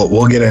 but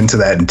we'll get into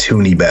that in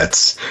Toonie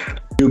bets.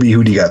 Goobie,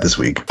 who do you got this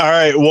week? All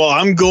right, well,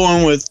 I'm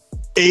going with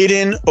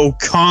Aiden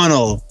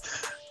O'Connell.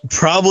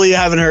 Probably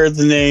haven't heard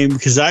the name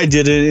because I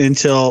didn't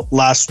until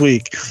last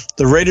week.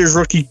 The Raiders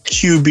rookie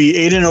QB,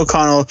 Aiden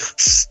O'Connell,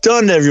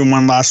 stunned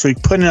everyone last week,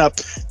 putting up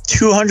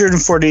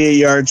 248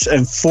 yards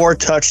and 4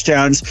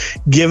 touchdowns,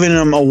 giving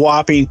him a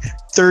whopping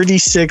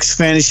 36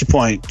 fantasy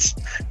points.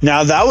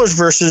 Now, that was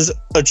versus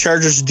a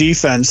Chargers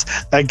defense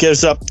that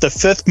gives up the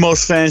 5th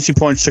most fantasy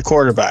points to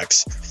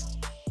quarterbacks.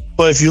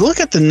 But if you look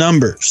at the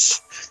numbers,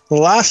 the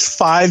last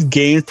 5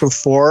 games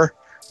before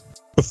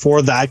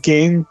that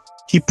game,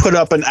 he put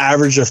up an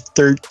average of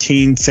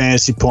 13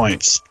 fantasy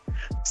points.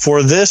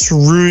 For this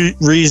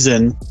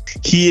reason,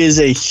 he is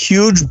a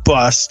huge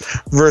bust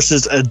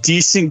versus a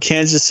decent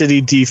Kansas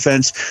City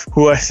defense,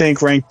 who I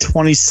think ranked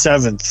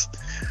 27th,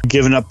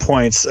 giving up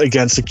points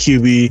against the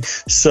QB.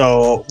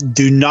 So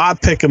do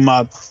not pick him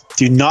up.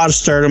 Do not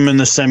start him in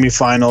the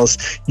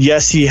semifinals.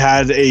 Yes, he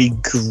had a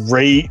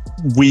great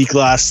week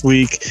last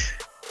week.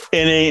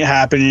 It ain't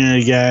happening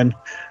again.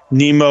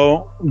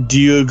 Nemo, do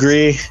you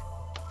agree?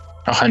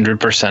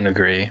 100%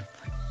 agree.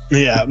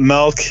 Yeah,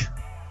 Milk.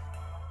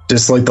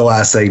 Just like the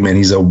last segment,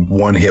 he's a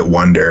one-hit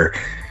wonder.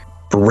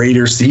 The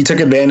Raiders, he took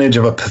advantage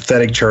of a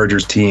pathetic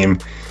Chargers team.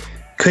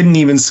 Couldn't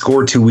even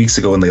score 2 weeks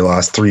ago when they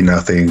lost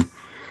 3-0.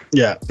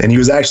 Yeah. And he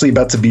was actually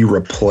about to be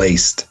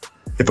replaced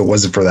if it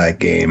wasn't for that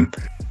game.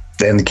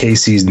 And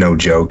KC's no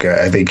joke.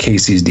 I think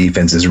KC's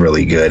defense is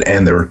really good.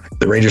 And the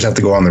Raiders have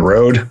to go on the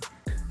road.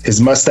 His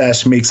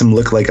mustache makes him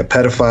look like a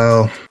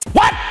pedophile.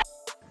 What?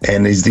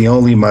 And he's the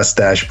only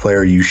mustache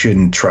player you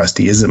shouldn't trust.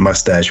 He isn't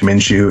Mustache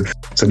Minshew.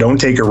 So don't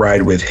take a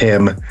ride with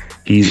him.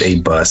 He's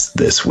a bust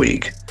this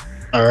week.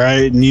 All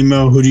right,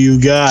 Nemo, who do you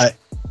got?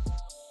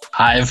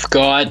 I've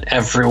got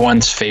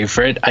everyone's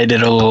favorite. I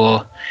did a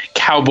little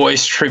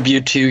Cowboys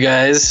tribute to you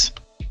guys.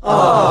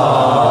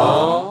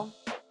 Aww.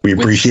 We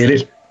appreciate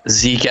it.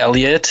 Zeke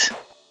Elliott.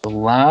 The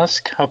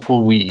last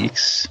couple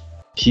weeks,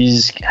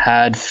 he's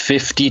had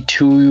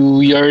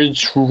 52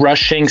 yards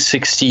rushing,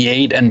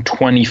 68 and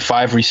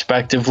 25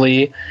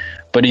 respectively.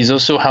 But he's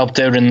also helped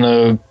out in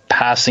the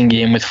passing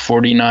game with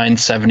 49,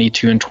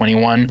 72, and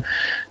 21.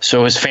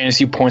 So his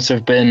fantasy points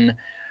have been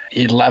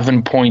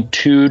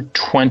 11.2,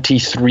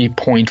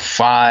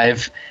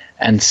 23.5,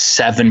 and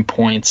 7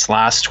 points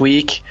last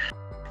week.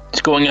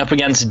 It's going up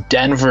against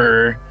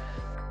Denver,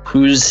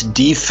 whose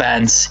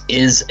defense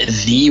is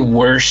the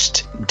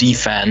worst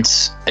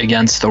defense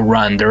against the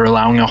run. They're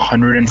allowing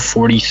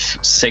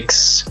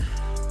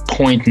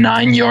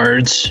 146.9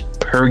 yards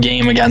per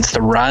game against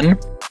the run.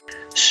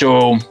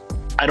 So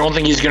I don't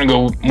think he's going to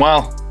go,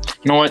 well,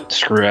 you know what?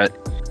 Screw it.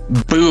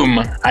 Boom.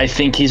 I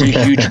think he's a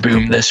huge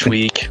boom this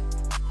week.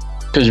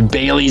 Because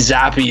Bailey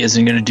Zappi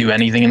isn't going to do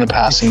anything in the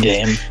passing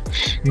game.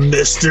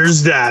 Mr.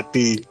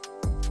 Zappi.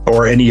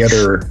 Or any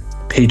other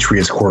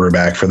Patriots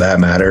quarterback for that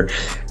matter.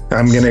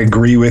 I'm going to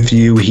agree with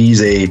you.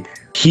 He's a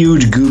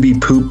huge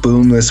Goobie poop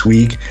boom this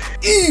week.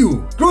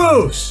 Ew,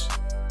 gross.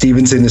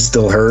 Stevenson is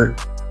still hurt.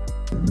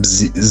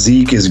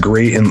 Zeke is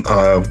great in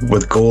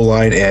with goal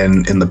line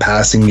and in the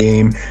passing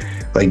game.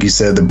 Like you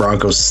said, the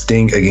Broncos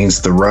stink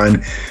against the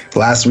run.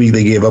 Last week,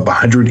 they gave up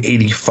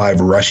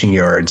 185 rushing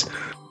yards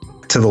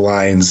to the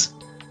Lions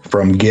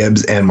from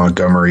Gibbs and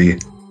Montgomery.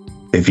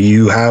 If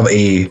you have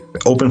a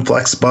open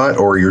flex spot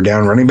or you're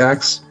down running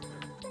backs,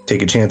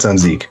 take a chance on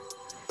Zeke.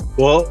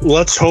 Well,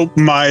 let's hope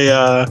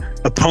my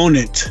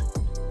opponent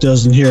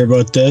doesn't hear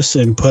about this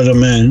and put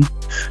him in,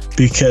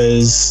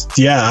 because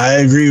I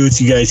agree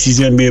with you guys. He's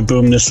going to be a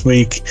boom this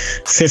week.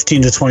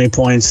 15 to 20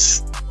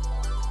 points.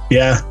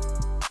 Yeah,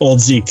 old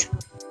Zeke.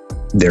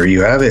 There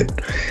you have it.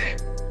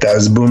 That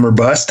was boom or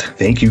bust.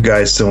 Thank you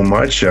guys so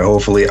much.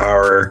 Hopefully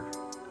our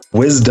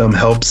wisdom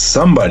helps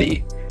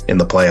somebody in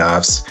the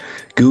playoffs.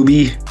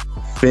 Goobie,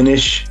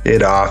 finish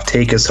it off.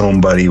 Take us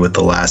home, buddy, with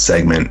the last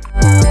segment.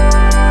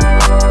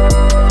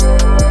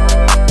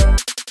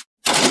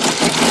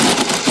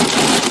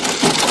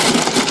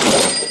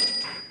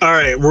 All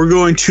right, we're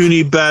going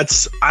toonie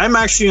bets. I'm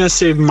actually going to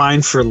save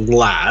mine for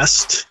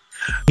last.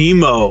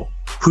 Nemo,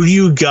 who do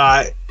you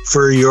got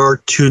for your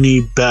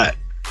toonie bet?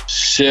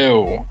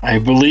 So, I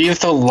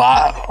believe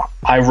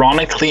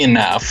ironically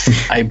enough,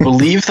 I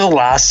believe the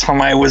last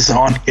time I was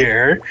on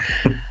here,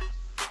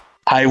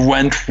 I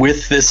went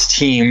with this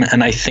team,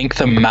 and I think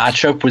the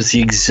matchup was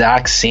the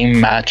exact same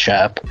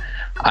matchup.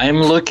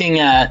 I'm looking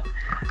at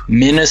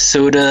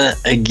Minnesota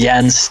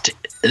against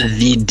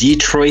the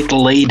Detroit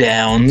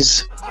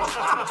Laydowns.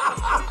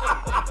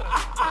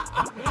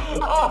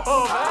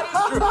 Oh, that is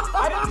true.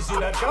 I didn't see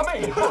that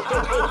coming.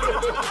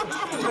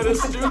 An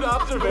astute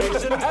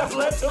observation has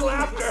led to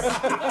laughter.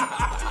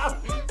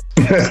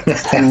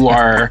 Who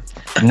are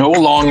no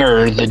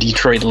longer the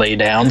Detroit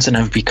Laydowns and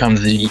have become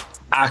the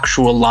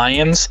actual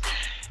Lions.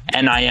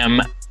 And I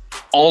am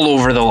all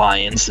over the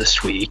Lions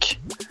this week.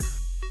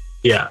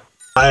 Yeah,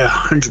 I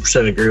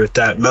 100% agree with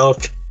that.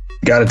 Milk?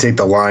 Got to take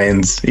the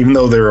Lions, even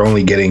though they're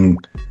only getting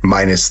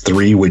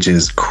 -3, which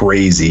is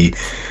crazy.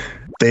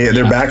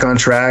 They're back on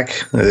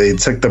track. They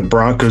took the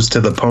Broncos to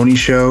the pony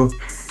show.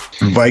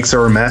 Vikes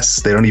are a mess.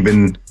 They don't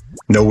even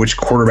know which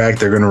quarterback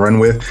they're going to run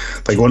with.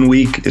 Like one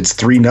week, it's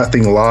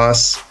 3-0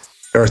 loss,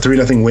 or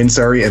 3-0 win,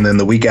 sorry. And then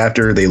the week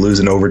after, they lose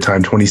in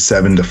overtime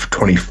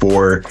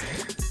 27-24.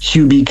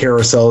 QB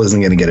carousel isn't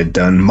going to get it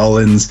done.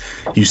 Mullins,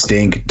 you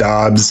stink.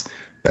 Dobbs,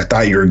 I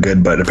thought you were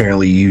good, but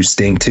apparently you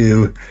stink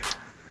too.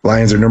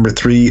 Lions are number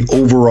 3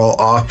 overall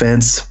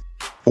offense,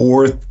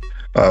 4th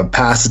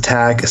pass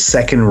attack,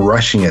 2nd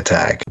rushing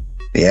attack.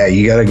 Yeah,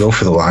 you got to go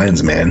for the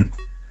Lions, man.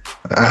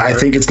 I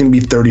think it's going to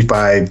be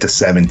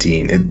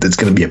 35-17. It's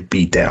going to be a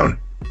beatdown.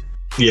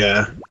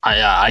 Yeah.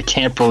 I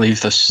can't believe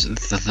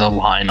the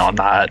line on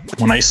that.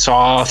 When I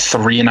saw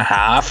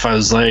 3.5, I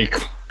was like,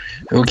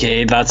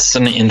 okay, that's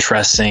an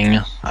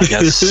interesting, I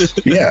guess.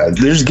 Yeah,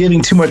 they're just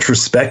giving too much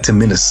respect to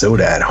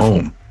Minnesota at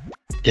home.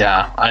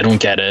 Yeah, I don't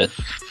get it.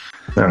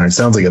 All right,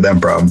 sounds like a them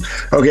problem.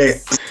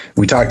 Okay,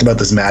 we talked about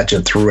this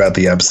matchup throughout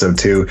the episode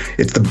too.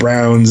 It's the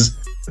Browns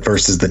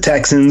versus the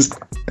Texans,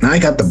 and I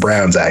got the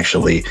Browns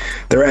actually.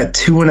 They're at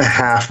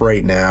 2.5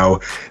 right now.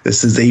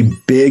 This is a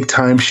big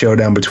time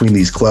showdown between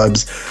these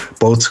clubs.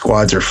 Both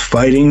squads are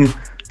fighting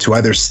to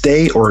either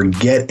stay or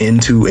get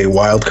into a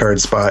wild card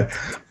spot.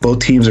 Both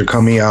teams are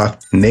coming off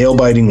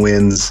nail-biting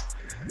wins.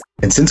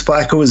 And since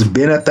Flacco has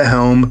been at the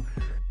helm,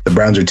 the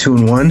Browns are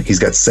 2-1. He's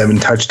got 7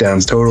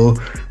 touchdowns total.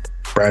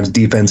 Browns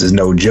defense is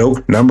no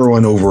joke. Number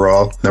 1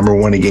 overall. Number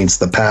 1 against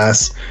the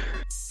pass.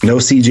 No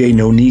CJ,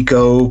 no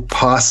Nico,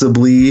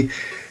 possibly.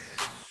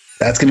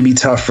 That's going to be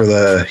tough for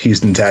the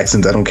Houston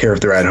Texans. I don't care if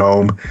they're at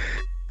home.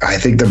 I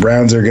think the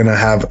Browns are going to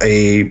have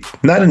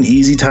not an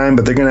easy time,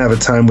 but they're going to have a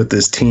time with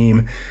this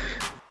team.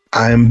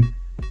 I'm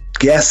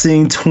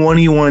guessing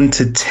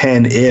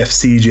 21-10 if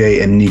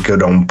CJ and Nico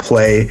don't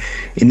play.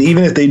 And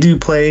even if they do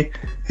play,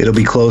 it'll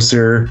be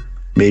closer,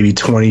 maybe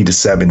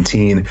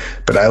 20-17.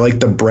 But I like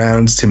the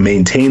Browns to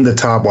maintain the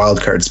top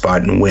wildcard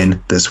spot and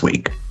win this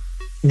week.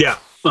 Yeah,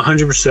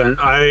 100%.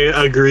 I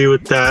agree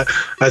with that.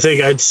 I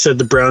think I said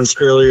the Browns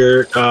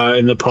earlier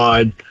in the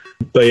pod.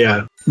 But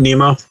yeah,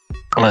 Nemo?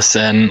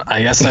 Listen,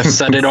 I guess I've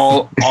said it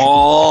all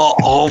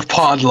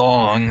pod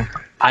long.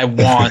 I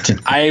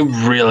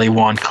really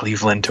want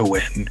Cleveland to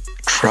win.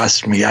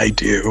 Trust me, I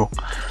do.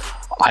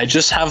 I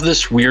just have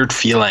this weird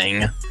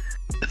feeling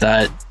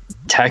that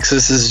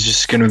Texas is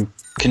just going to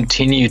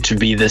continue to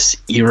be this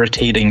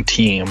irritating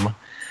team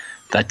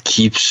that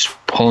keeps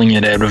pulling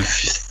it out of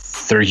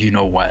their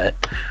you-know-what.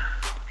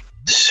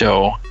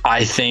 So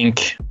I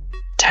think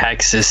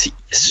Texas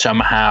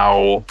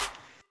somehow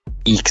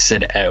ekes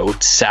it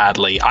out,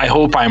 sadly. I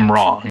hope I'm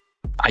wrong.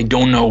 I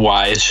don't know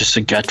why. It's just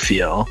a gut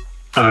feel.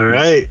 All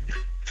right.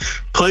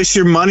 Place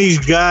your money,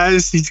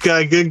 guys. He's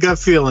got a good gut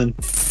feeling.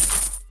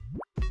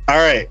 All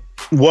right.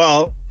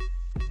 Well,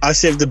 I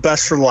saved the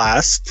best for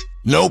last.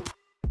 Nope.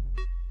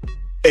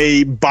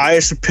 A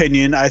biased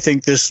opinion. I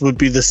think this would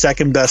be the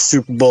second best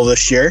Super Bowl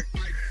this year.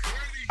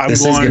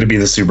 This is going to be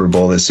the Super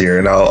Bowl this year,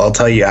 and I'll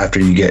tell you after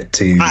you get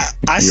to.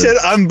 I said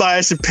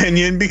unbiased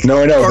opinion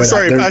because.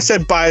 I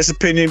said biased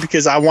opinion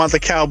because I want the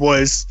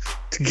Cowboys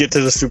to get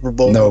to the Super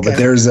Bowl. No, okay? But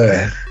there's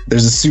a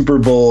Super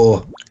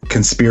Bowl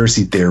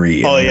conspiracy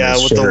theory. Oh yeah,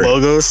 with the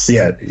logos.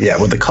 Yeah,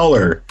 with the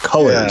colors.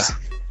 Yeah.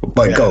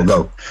 But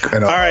go. All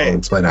right.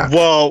 Explain that.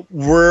 Well,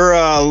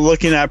 we're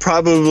looking at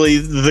probably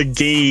the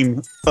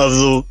game of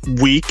the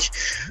week,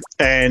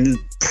 and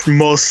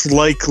most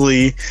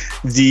likely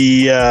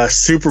the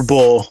Super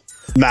Bowl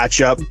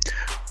matchup: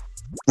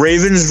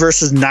 Ravens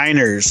versus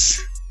Niners.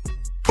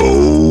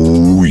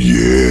 Oh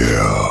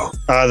yeah.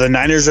 The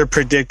Niners are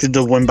predicted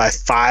to win by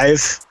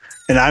 5,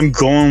 and I'm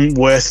going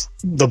with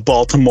the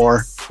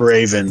Baltimore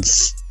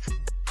Ravens.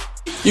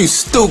 You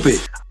stupid.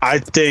 I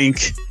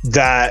think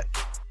that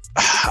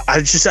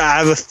I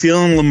have a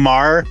feeling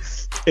Lamar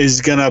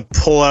is going to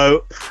pull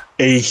out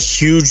a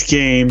huge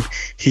game.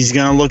 He's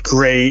going to look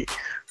great.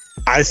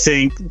 I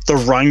think the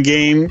run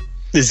game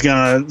is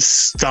going to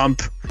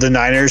stump the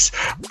Niners.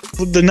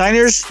 The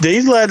Niners,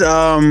 they led,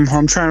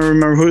 I'm trying to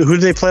remember, who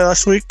did they play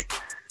last week?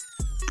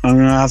 I'm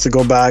going to have to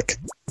go back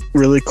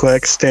really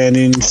quick.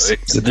 Standings.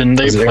 Didn't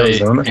they play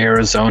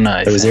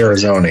Arizona? It was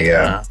Arizona,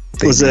 yeah.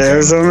 Was it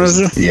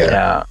Arizona?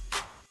 Yeah.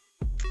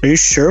 Are you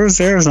sure it was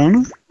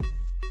Arizona?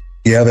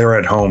 Yeah, they were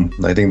at home.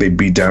 I think they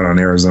beat down on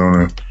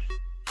Arizona.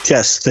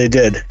 Yes, they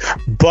did.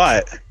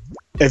 But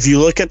if you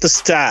look at the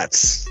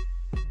stats,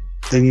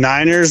 the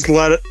Niners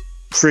let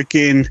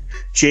freaking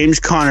James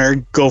Conner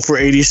go for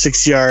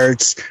 86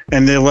 yards,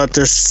 and they let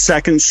their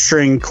second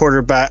string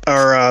quarterback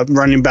or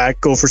running back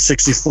go for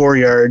 64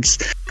 yards.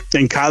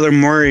 And Kyler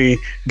Murray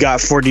got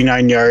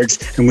 49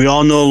 yards. And we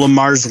all know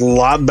Lamar's a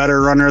lot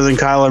better runner than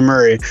Kyler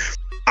Murray.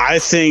 I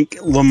think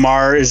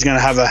Lamar is going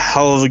to have a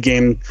hell of a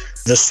game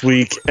this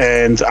week,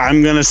 and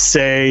I'm going to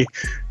say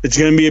it's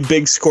going to be a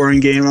big scoring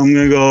game. I'm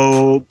going to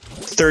go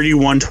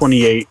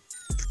 31-28.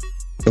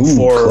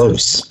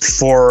 Close.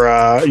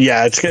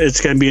 It's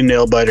going to be a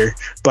nail biter,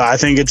 but I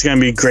think it's going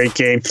to be a great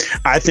game.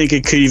 I think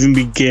it could even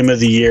be game of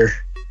the year.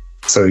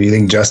 So you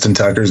think Justin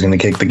Tucker is going to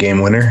kick the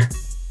game winner?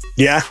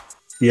 Yeah,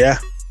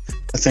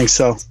 I think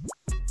so.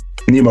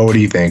 Nemo, what do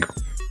you think?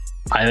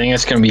 I think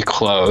it's going to be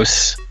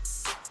close.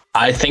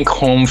 I think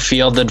home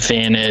field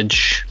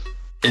advantage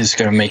is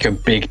going to make a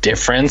big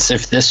difference.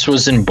 If this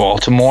was in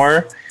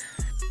Baltimore,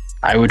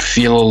 I would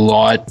feel a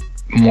lot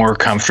more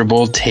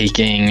comfortable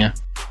taking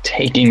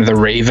the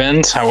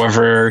Ravens.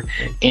 However,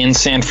 in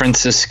San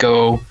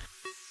Francisco,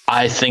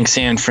 I think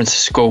San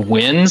Francisco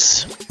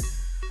wins.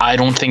 I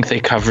don't think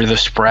they cover the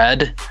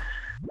spread.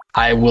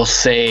 I will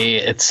say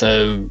it's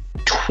a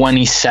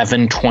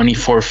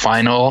 27-24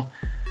 final.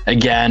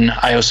 Again,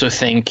 I also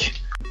think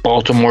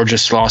Baltimore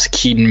just lost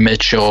Keaton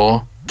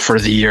Mitchell for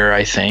the year,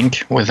 I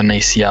think, with an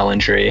ACL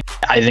injury.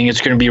 I think it's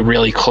going to be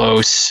really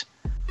close,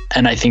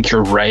 and I think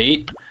you're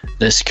right.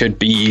 This could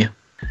be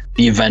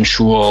the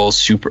eventual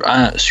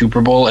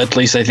Super Bowl. At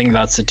least I think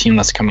that's the team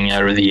that's coming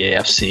out of the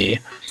AFC.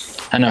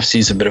 NFC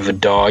is a bit of a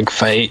dog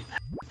fight.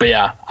 But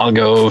yeah, I'll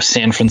go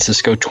San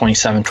Francisco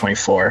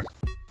 27-24.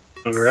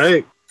 All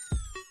right.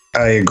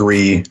 I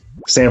agree.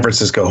 San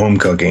Francisco home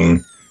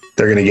cooking.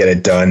 They're going to get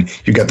it done.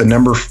 You've got the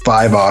number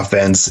 5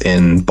 offense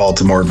in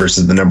Baltimore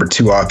versus the number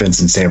 2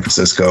 offense in San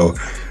Francisco.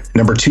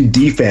 Number 2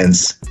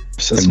 defense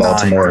in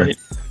Baltimore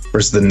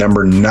versus the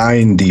number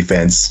 9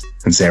 defense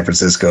in San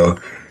Francisco.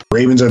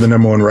 Ravens are the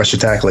number 1 rush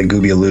attack, like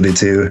Goobie alluded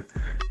to.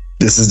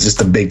 This is just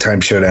a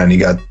big-time showdown. You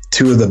got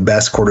 2 of the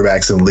best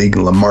quarterbacks in the league,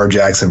 Lamar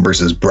Jackson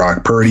versus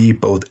Brock Purdy,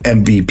 both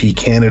MVP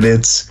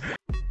candidates.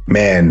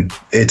 Man,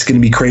 it's going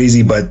to be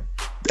crazy, but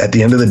at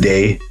the end of the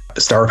day,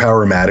 star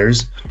power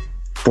matters.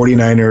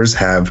 49ers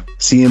have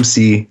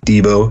CMC,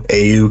 Debo,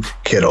 Ayuk,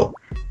 Kittle.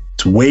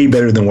 It's way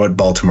better than what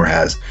Baltimore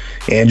has.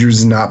 Andrews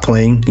is not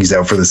playing. He's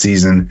out for the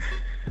season.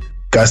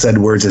 Gus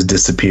Edwards has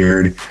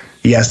disappeared.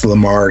 Yes,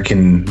 Lamar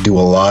can do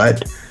a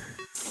lot,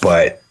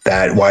 but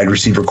that wide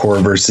receiver core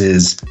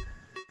versus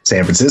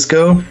San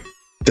Francisco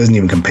doesn't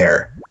even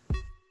compare.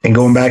 And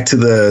going back to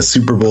the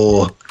Super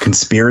Bowl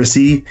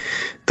conspiracy,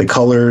 the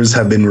colors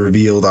have been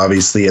revealed,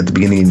 obviously, at the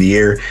beginning of the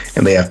year,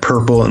 and they have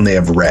purple and they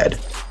have red.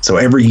 So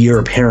every year,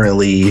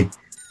 apparently,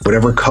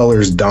 whatever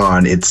colors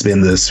dawn, it's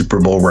been the Super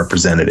Bowl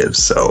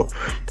representatives. So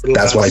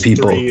that's why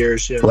people...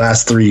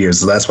 Last 3 years.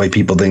 So that's why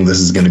people think this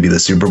is going to be the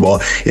Super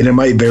Bowl. And it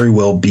might very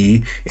well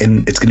be,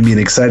 and it's going to be an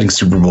exciting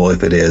Super Bowl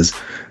if it is.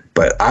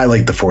 But I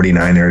like the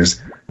 49ers.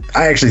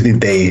 I actually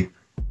think they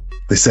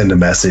send a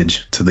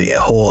message to the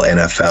whole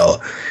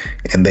NFL,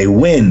 and they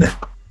win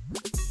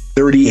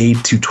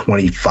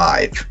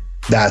 38-25.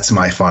 That's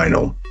my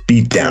final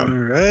beatdown. All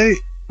right.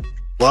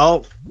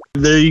 Well,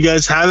 there you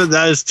guys have it.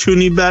 That is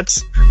Toonie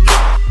Bets.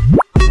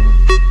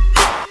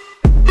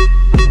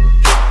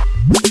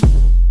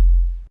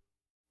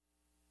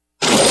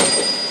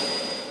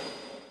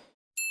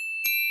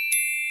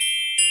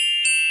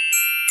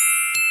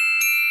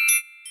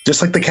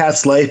 Just like the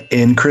cat's life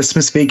in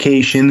Christmas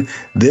Vacation,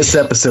 this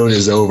episode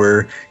is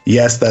over.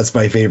 Yes, that's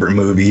my favorite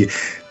movie.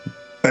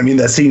 I mean,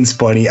 that scene's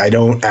funny. I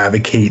don't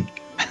advocate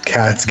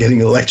cats getting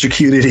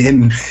electrocuted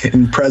in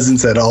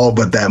presents at all,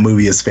 but that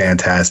movie is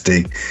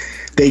fantastic.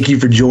 Thank you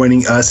for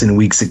joining us in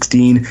Week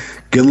 16.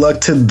 Good luck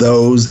to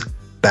those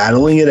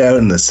battling it out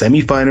in the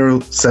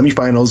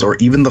semifinals or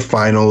even the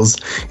finals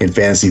in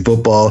fantasy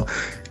football.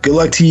 Good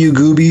luck to you,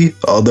 Goobie,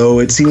 although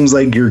it seems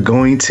like you're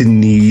going to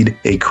need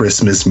a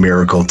Christmas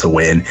miracle to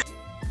win.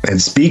 And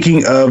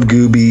speaking of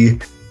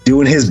Goobie,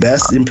 doing his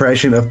best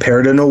impression of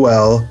Père de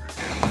Noël.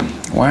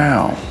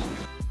 Wow.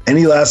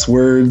 Any last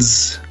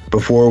words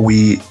before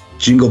we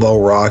jingle bell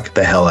rock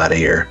the hell out of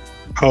here?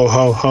 Ho,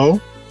 ho, ho.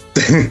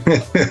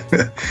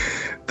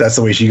 That's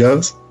the way she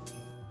goes?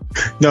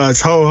 No,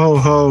 it's ho, ho,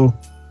 ho.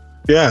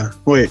 Yeah,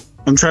 wait.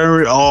 I'm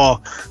trying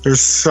to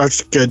there's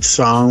such a good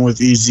song with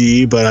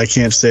EZ, but I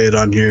can't say it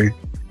on here.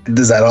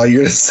 Is that all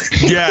you're gonna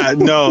say? Yeah,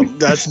 no,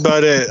 that's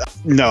about it.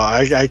 No,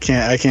 I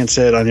can't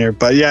say it on here.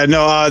 But yeah,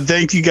 no,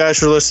 thank you guys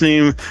for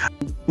listening.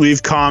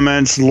 Leave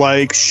comments,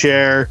 like,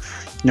 share,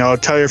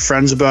 tell your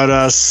friends about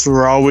us.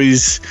 We're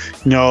always,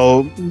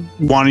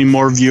 wanting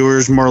more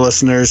viewers, more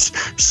listeners.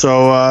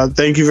 So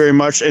thank you very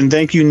much. And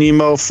thank you,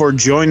 Nemo, for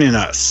joining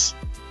us.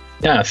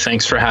 Yeah,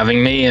 thanks for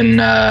having me,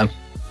 and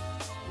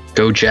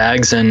go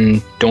Jags,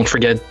 and don't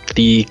forget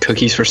the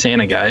cookies for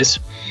Santa, guys.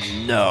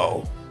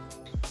 No.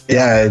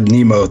 Yeah,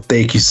 Nemo,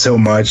 thank you so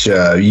much.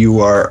 You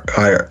are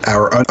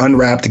our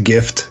unwrapped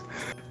gift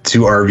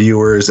to our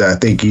viewers.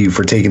 Thank you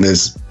for taking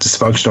this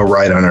dysfunctional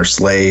ride on our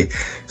sleigh.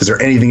 Is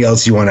there anything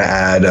else you want to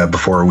add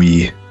before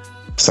we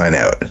sign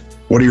out?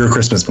 What are your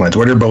Christmas plans?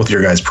 What are both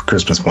your guys'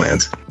 Christmas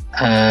plans?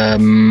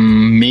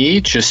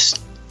 Me,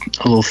 just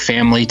a little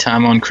family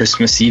time on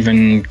Christmas Eve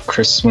and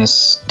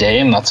Christmas Day,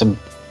 and that's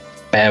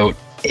about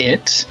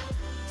it,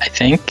 I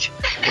think.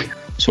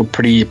 So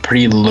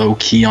pretty low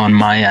key on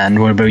my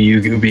end. What about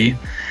you, Goobie?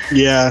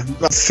 Yeah,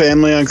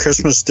 family on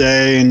Christmas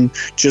Day, and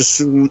just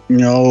a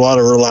lot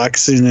of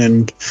relaxing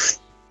and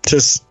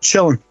just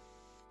chilling.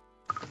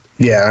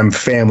 Yeah, I'm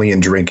family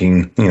and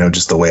drinking,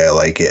 just the way I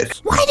like it.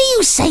 Why do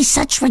you say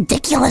such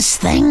ridiculous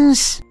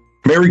things?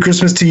 Merry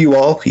Christmas to you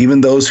all,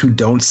 even those who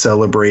don't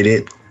celebrate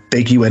it.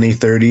 Thank you,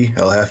 NA30,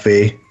 El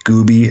Jefe,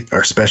 Goobie,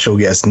 our special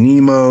guest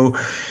Nemo,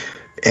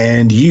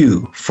 and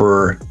you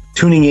for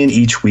tuning in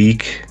each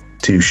week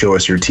to show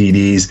us your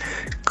TDs.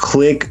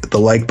 Click the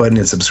like button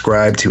and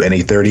subscribe to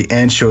NA30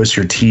 and show us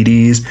your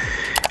TDs.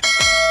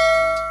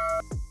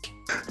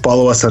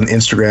 Follow us on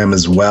Instagram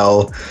as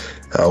well.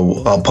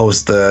 I'll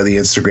post the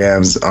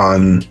Instagrams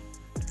on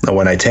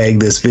when I tag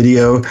this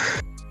video.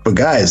 But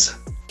guys,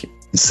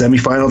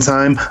 semifinal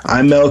time.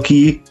 I'm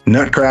Melky,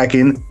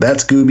 Nutcracking.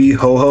 That's Goobie,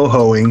 ho ho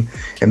hoing.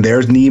 And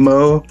there's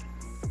Nemo,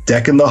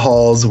 decking the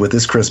halls with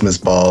his Christmas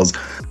balls.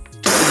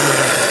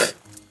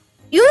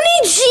 You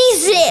need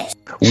Jesus!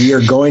 We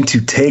are going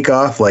to take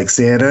off like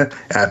Santa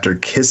after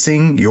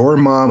kissing your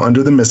mom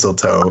under the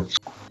mistletoe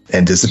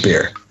and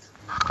disappear.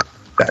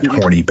 That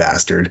horny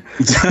bastard.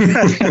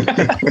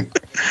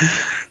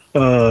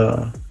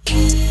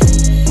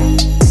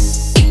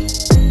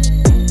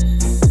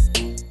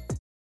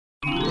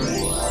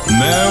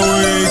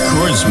 Merry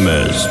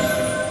Christmas.